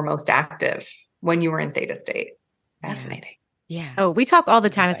brain were most active when you were in theta state. Fascinating. Yeah. Oh, we talk all the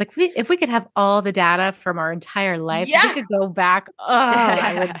time. It's like if we could have all the data from our entire life, if we could go back,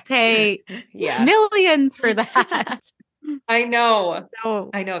 I would pay millions for that. I know.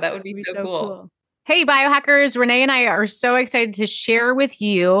 I know. That would be so cool. Hey, biohackers, Renee and I are so excited to share with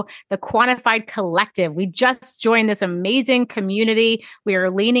you the Quantified Collective. We just joined this amazing community. We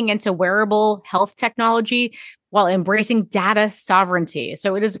are leaning into wearable health technology while embracing data sovereignty.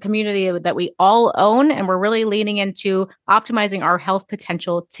 So it is a community that we all own, and we're really leaning into optimizing our health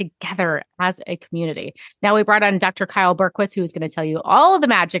potential together as a community. Now, we brought on Dr. Kyle Berquist, who is going to tell you all of the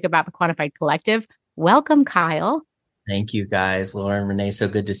magic about the Quantified Collective. Welcome, Kyle. Thank you, guys. Lauren, Renee, so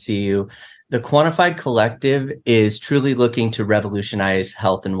good to see you. The Quantified Collective is truly looking to revolutionize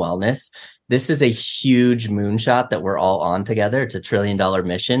health and wellness. This is a huge moonshot that we're all on together. It's $1 trillion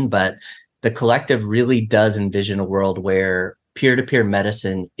mission, but the collective really does envision a world where peer-to-peer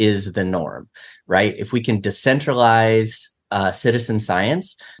medicine is the norm, right? If we can decentralize citizen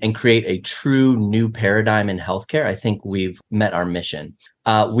science and create a true new paradigm in healthcare, I think we've met our mission.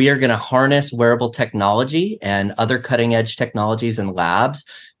 We are going to harness wearable technology and other cutting edge technologies and labs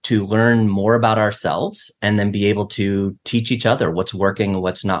to learn more about ourselves and then be able to teach each other what's working and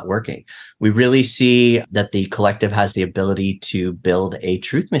what's not working. We really see that the collective has the ability to build a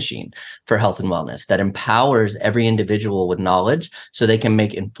truth machine for health and wellness that empowers every individual with knowledge so they can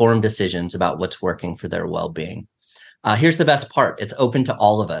make informed decisions about what's working for their well-being. Here's the best part. It's open to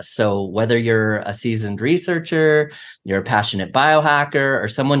all of us. So whether you're a seasoned researcher, you're a passionate biohacker, or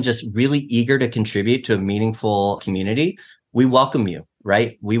someone just really eager to contribute to a meaningful community, we welcome you,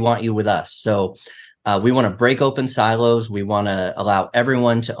 right? We want you with us. So we want to break open silos. We want to allow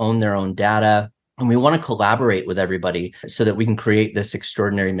everyone to own their own data. And we want to collaborate with everybody so that we can create this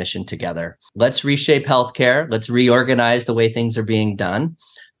extraordinary mission together. Let's reshape healthcare. Let's reorganize the way things are being done.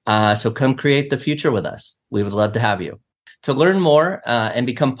 So come create the future with us. We would love to have you. To learn more and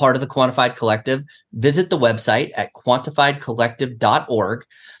become part of the Quantified Collective, visit the website at quantifiedcollective.org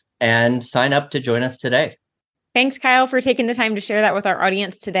and sign up to join us today. Thanks, Kyle, for taking the time to share that with our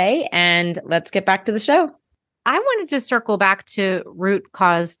audience today. And let's get back to the show. I wanted to circle back to root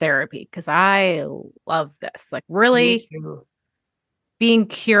cause therapy because I love this, like really being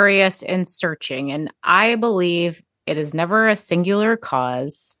curious and searching. And I believe it is never a singular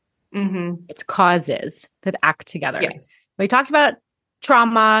cause. It's causes that act together. Yes. We talked about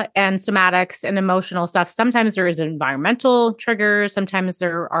trauma and somatics and emotional stuff. Sometimes there is environmental triggers. Sometimes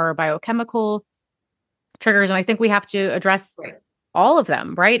there are biochemical triggers. And I think we have to address all of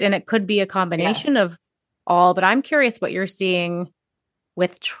them, right? And it could be a combination of all, but I'm curious what you're seeing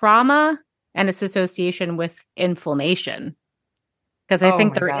with trauma and its association with inflammation. Because I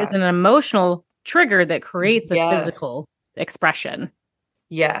think there is an emotional trigger that creates a physical expression.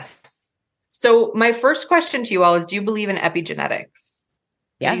 Yes. So my first question to you all is, do you believe in epigenetics?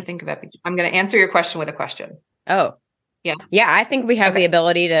 What do you Yes. think of epigenetics? I'm going to answer your question with a question. Oh, Yeah. Yeah, I think we have Okay. the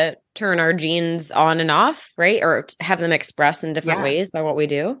ability to turn our genes on and off, right? Or have them express in different Yeah. ways by what we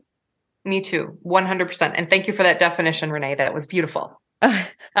do. Me too. 100%. And thank you for that definition, Renee. That was beautiful.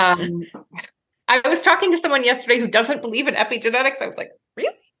 I was talking to someone yesterday who doesn't believe in epigenetics. I was like,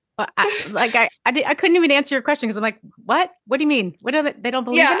 really? Well, I couldn't even answer your question because I'm like, what? What do you mean? What do they don't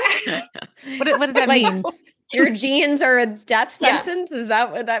believe in it? What does that Like, mean? Your genes are a death Yeah. sentence? Is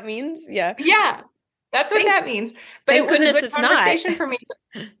that what that means? Yeah. Yeah, that's what that means. But Thank it was a goodness good it's conversation not. for me.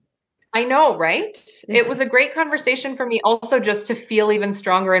 I know, right? It was a great conversation for me also just to feel even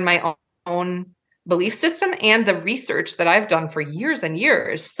stronger in my own belief system and the research that I've done for years and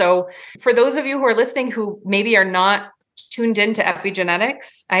years. So for those of you who are listening who maybe are not tuned into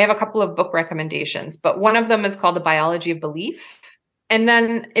epigenetics, I have a couple of book recommendations, but one of them is called The Biology of Belief. And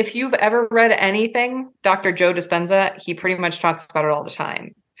then if you've ever read anything, Dr. Joe Dispenza, he pretty much talks about it all the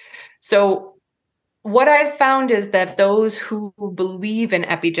time. So what I've found is that those who believe in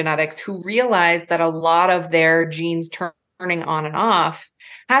epigenetics, who realize that a lot of their genes turning on and off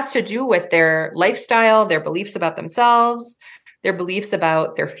has to do with their lifestyle, their beliefs about themselves, their beliefs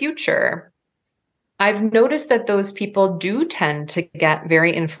about their future. I've noticed that those people do tend to get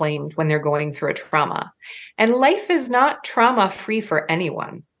very inflamed when they're going through a trauma. And life is not trauma-free for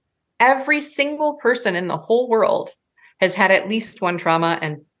anyone. Every single person in the whole world has had at least one trauma,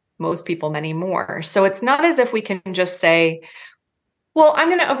 and most people many more. So it's not as if we can just say, well, I'm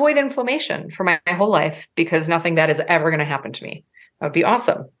going to avoid inflammation for my whole life because nothing bad is ever going to happen to me. That would be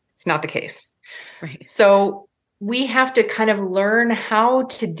awesome. It's not the case. Right. So we have to kind of learn how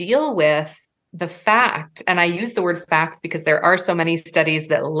to deal with the fact, and I use the word fact because there are so many studies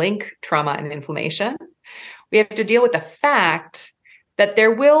that link trauma and inflammation. We have to deal with the fact that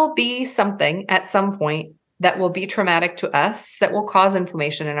there will be something at some point that will be traumatic to us that will cause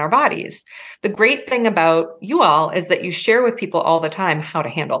inflammation in our bodies. The great thing about you all is that you share with people all the time how to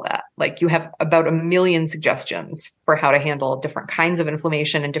handle that. Like you have about 1 million suggestions for how to handle different kinds of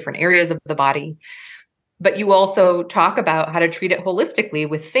inflammation in different areas of the body. But you also talk about how to treat it holistically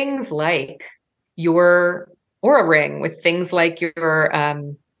with things like your aura ring, with things like your,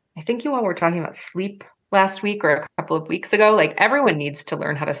 I think you all were talking about sleep last week or a couple of weeks ago. Like everyone needs to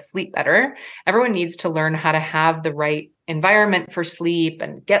learn how to sleep better. Everyone needs to learn how to have the right environment for sleep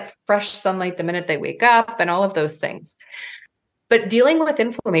and get fresh sunlight the minute they wake up and all of those things. But dealing with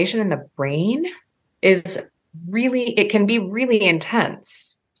inflammation in the brain is really, it can be really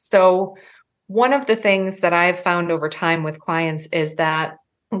intense. So one of the things that I've found over time with clients is that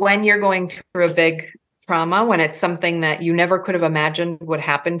when you're going through a big trauma, when it's something that you never could have imagined would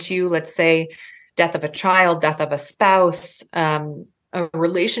happen to you, let's say death of a child, death of a spouse, a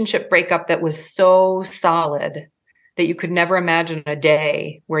relationship breakup that was so solid that you could never imagine a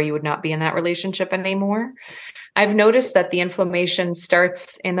day where you would not be in that relationship anymore. I've noticed that the inflammation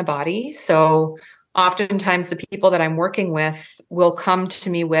starts in the body. So oftentimes the people that I'm working with will come to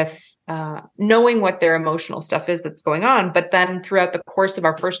me with knowing what their emotional stuff is that's going on. But then throughout the course of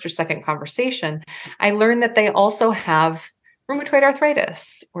our first or second conversation, I learned that they also have rheumatoid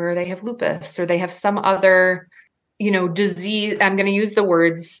arthritis, or they have lupus, or they have some other, disease. I'm going to use the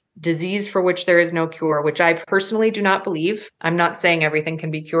words disease for which there is no cure, which I personally do not believe. I'm not saying everything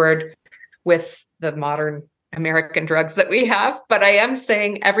can be cured with the modern American drugs that we have, but I am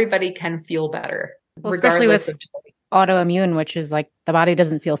saying everybody can feel better. Well, especially with of autoimmune, which is like the body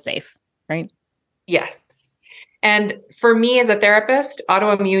doesn't feel safe, right? Yes. And for me as a therapist,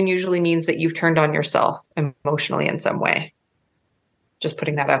 autoimmune usually means that you've turned on yourself emotionally in some way. Just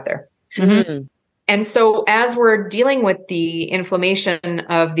putting that out there. Mm-hmm. And so as we're dealing with the inflammation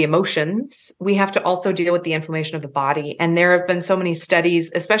of the emotions, we have to also deal with the inflammation of the body. And there have been so many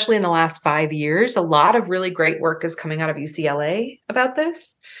studies, especially in the last 5 years, a lot of really great work is coming out of UCLA about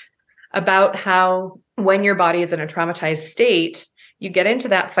this, about how when your body is in a traumatized state, you get into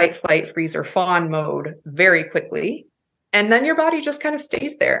that fight, flight, freeze, or fawn mode very quickly. And then your body just kind of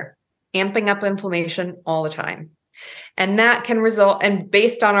stays there, amping up inflammation all the time. And that can result, and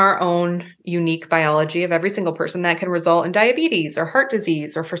based on our own unique biology of every single person, that can result in diabetes or heart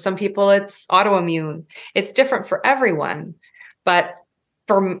disease, or for some people, it's autoimmune. It's different for everyone. But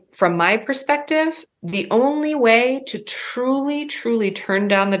from my perspective, the only way to truly, truly turn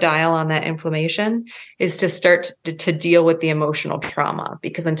down the dial on that inflammation is to start to deal with the emotional trauma.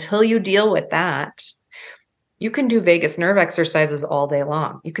 Because until you deal with that, you can do vagus nerve exercises all day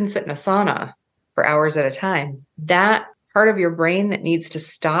long. You can sit in a sauna for hours at a time. That part of your brain that needs to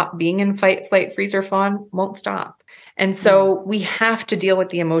stop being in fight, flight, freeze, or fawn won't stop. And so we have to deal with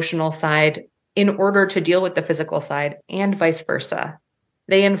the emotional side in order to deal with the physical side, and vice versa.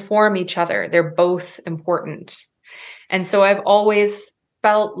 They inform each other. They're both important. And so I've always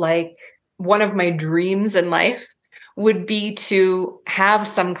felt like one of my dreams in life would be to have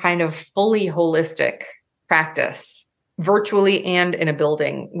some kind of fully holistic practice, virtually and in a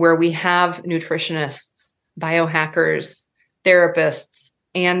building, where we have nutritionists, biohackers, therapists,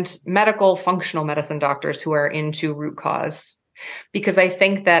 and medical functional medicine doctors who are into root cause. Because I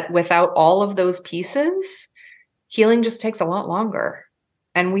think that without all of those pieces, healing just takes a lot longer.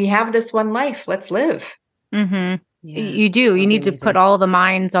 And we have this one life. Let's live. Yeah, you do. You need to put all the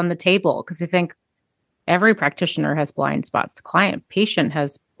minds on the table, because I think every practitioner has blind spots. The patient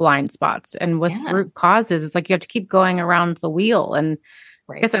has blind spots. And with root causes, it's like you have to keep going around the wheel. And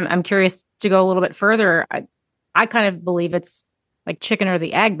I guess I'm curious to go a little bit further. I kind of believe it's like chicken or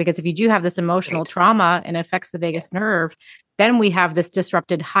the egg, because if you do have this emotional trauma and it affects the vagus nerve, then we have this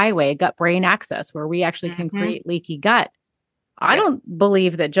disrupted highway, gut-brain axis, where we actually can create leaky gut. I don't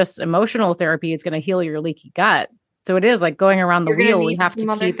believe that just emotional therapy is going to heal your leaky gut. So it is like going around the wheel. We have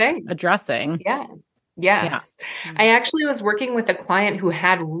to keep addressing. Yes. I actually was working with a client who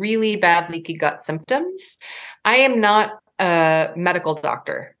had really bad leaky gut symptoms. I am not a medical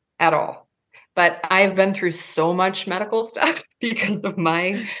doctor at all, but I've been through so much medical stuff because of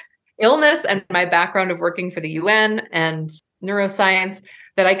my illness and my background of working for the UN and neuroscience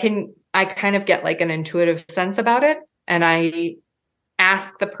that I kind of get like an intuitive sense about it. And I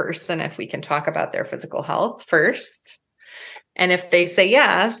ask the person if we can talk about their physical health first. And if they say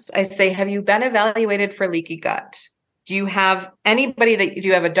yes, I say, have you been evaluated for leaky gut? Do you have do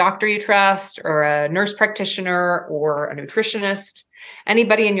you have a doctor you trust, or a nurse practitioner, or a nutritionist?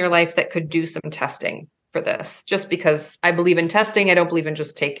 Anybody in your life that could do some testing for this? Just because I believe in testing, I don't believe in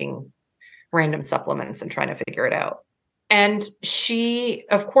just taking random supplements and trying to figure it out. And she,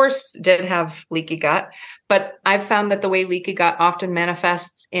 of course, did have leaky gut, but I've found that the way leaky gut often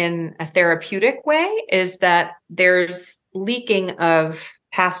manifests in a therapeutic way is that there's leaking of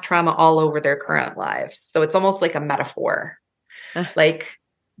past trauma all over their current lives. So it's almost like a metaphor. Like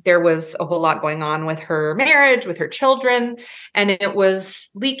there was a whole lot going on with her marriage, with her children, and it was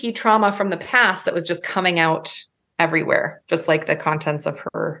leaky trauma from the past that was just coming out everywhere, just like the contents of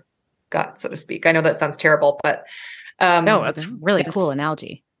her gut, so to speak. I know that sounds terrible, but no, it's really cool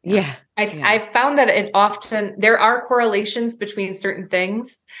analogy. I found that there are correlations between certain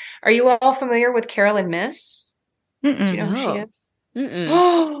things. Are you all familiar with Carolyn Miss? Do you know who she is?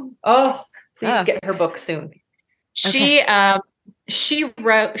 Oh, please get her book soon. She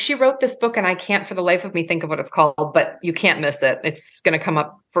wrote this book, and I can't for the life of me think of what it's called, but you can't miss it. It's going to come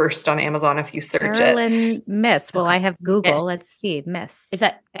up first on Amazon if you search Carolyn Miss. Well, I have Google. Miss. Let's see. Miss. Is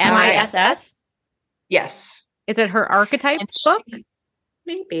that MISS? Yes. Is it her archetypes book?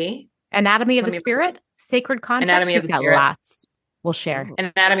 Maybe. Anatomy of the Spirit? Sacred Contract? Anatomy of the Spirit. Lots. We'll share.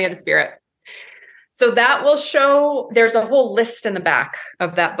 Anatomy of the Spirit. So that will show, there's a whole list in the back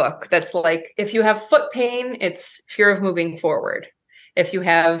of that book that's like, if you have foot pain, it's fear of moving forward. If you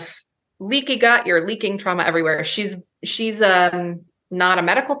have leaky gut, you're leaking trauma everywhere. She's not a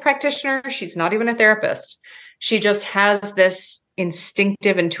medical practitioner. She's not even a therapist. She just has this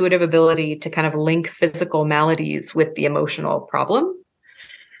instinctive, intuitive ability to kind of link physical maladies with the emotional problem.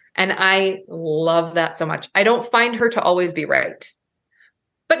 And I love that so much. I don't find her to always be right,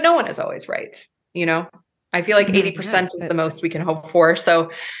 but no one is always right. You know, I feel like 80% is the most we can hope for. So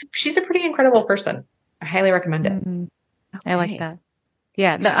she's a pretty incredible person. I highly recommend it. I like that.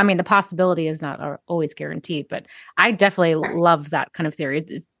 Yeah. I mean, the possibility is not always guaranteed, but I definitely love that kind of theory.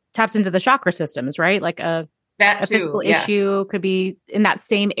 It taps into the chakra systems, right? Like a physical issue could be in that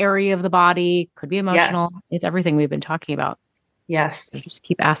same area of the body, could be emotional. It's everything we've been talking about. Yes. So just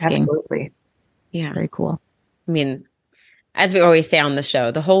keep asking. Absolutely. Yeah. Very cool. I mean, as we always say on the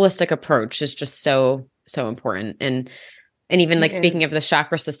show, the holistic approach is just so important. And even like speaking of the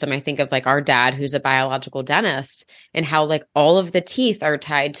chakra system, I think of like our dad, who's a biological dentist, and how like all of the teeth are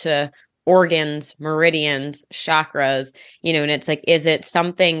tied to organs, meridians, chakras, and it's like, is it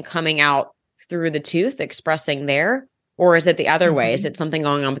something coming out through the tooth expressing there? Or is it the other way? Is it something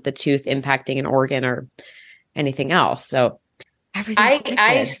going on with the tooth impacting an organ or anything else? So everything's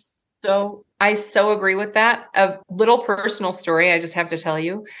connected. I so agree with that. A little personal story I just have to tell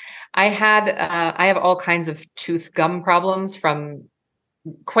you. I have all kinds of tooth gum problems from,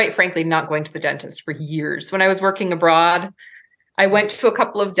 quite frankly, not going to the dentist for years. When I was working abroad, I went to a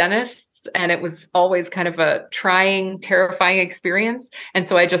couple of dentists, and it was always kind of a trying, terrifying experience. And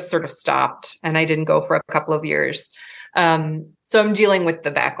so I just sort of stopped, and I didn't go for a couple of years. So I'm dealing with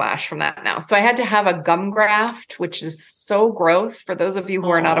the backlash from that now. So I had to have a gum graft, which is so gross. For those of you who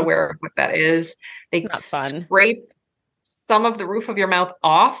are not aware of what that is, they Not fun. scrape some of the roof of your mouth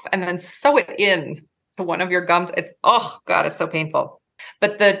off and then sew it in to one of your gums. It's, oh God, it's so painful.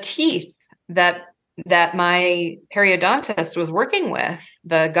 But the teeth that my periodontist was working with,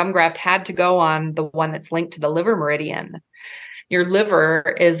 the gum graft had to go on the one that's linked to the liver meridian. Your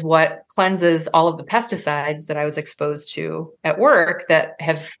liver is what cleanses all of the pesticides that I was exposed to at work that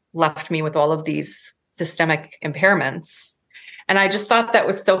have left me with all of these systemic impairments. And I just thought that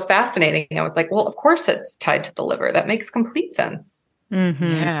was so fascinating. I was like, well, of course it's tied to the liver. That makes complete sense. Mm-hmm.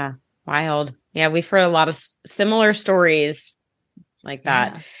 Yeah. Wild. Yeah. We've heard a lot of similar stories like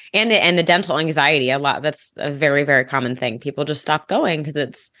that. Yeah. And the dental anxiety, a lot. That's a very, very common thing. People just stop going because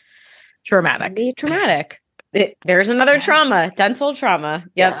it's Traumatic. Traumatic. There's another trauma, dental trauma.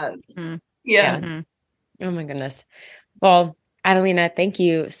 Yep. Yes. Mm-hmm. Yeah. Mm-hmm. Oh my goodness. Well, Adalina, thank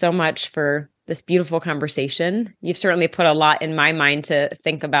you so much for this beautiful conversation. You've certainly put a lot in my mind to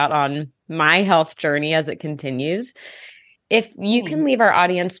think about on my health journey as it continues. If you can leave our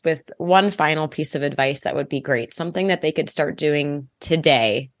audience with one final piece of advice, that would be great. Something that they could start doing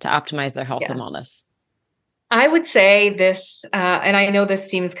today to optimize their health and wellness. I would say this, and I know this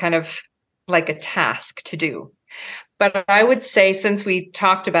seems kind of like a task to do, but I would say, since we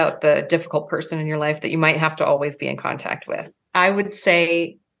talked about the difficult person in your life that you might have to always be in contact with, I would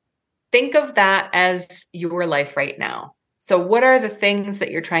say, think of that as your life right now. So what are the things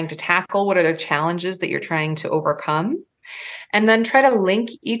that you're trying to tackle? What are the challenges that you're trying to overcome? And then try to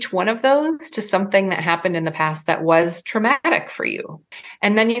link each one of those to something that happened in the past that was traumatic for you.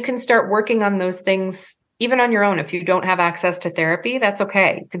 And then you can start working on those things even on your own. If you don't have access to therapy, that's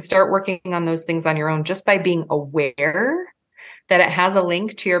okay. You can start working on those things on your own just by being aware that it has a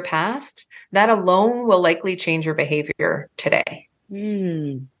link to your past. That alone will likely change your behavior today.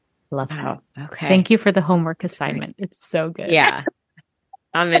 Love that. Okay. Thank you for the homework assignment. It's so good. Yeah.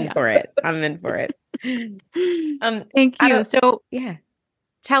 I'm in for it. Thank you. So yeah,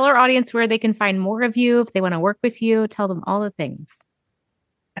 tell our audience where they can find more of you. If they want to work with you, tell them all the things.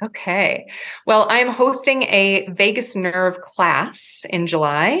 Okay. Well, I'm hosting a vagus nerve class in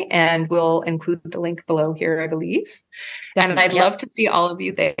July, and we'll include the link below here, I believe. Definitely. And I'd love to see all of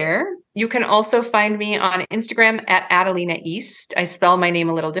you there. You can also find me on Instagram at Adalina East. I spell my name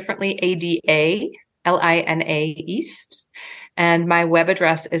a little differently, Adalina East. And my web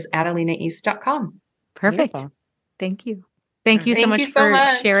address is adalinaeast.com. Perfect. Beautiful. Thank you. Thank you so much for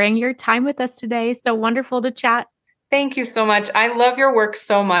sharing your time with us today. So wonderful to chat. Thank you so much. I love your work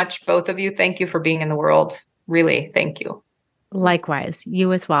so much, both of you. Thank you for being in the world. Really, thank you. Likewise,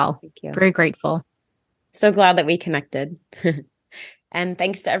 you as well. Thank you. Very grateful. So glad that we connected. And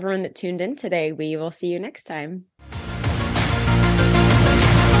thanks to everyone that tuned in today. We will see you next time.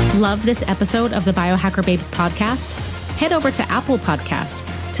 Love this episode of the Biohacker Babes podcast? Head over to Apple Podcasts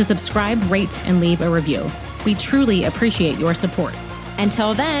to subscribe, rate, and leave a review. We truly appreciate your support.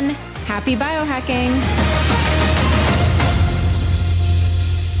 Until then, happy biohacking.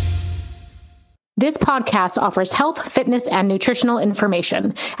 This podcast offers health, fitness, and nutritional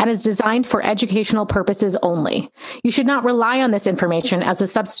information and is designed for educational purposes only. You should not rely on this information as a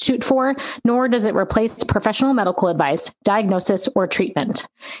substitute for, nor does it replace professional medical advice, diagnosis, or treatment.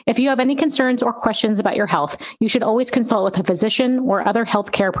 If you have any concerns or questions about your health, you should always consult with a physician or other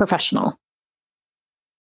healthcare professional.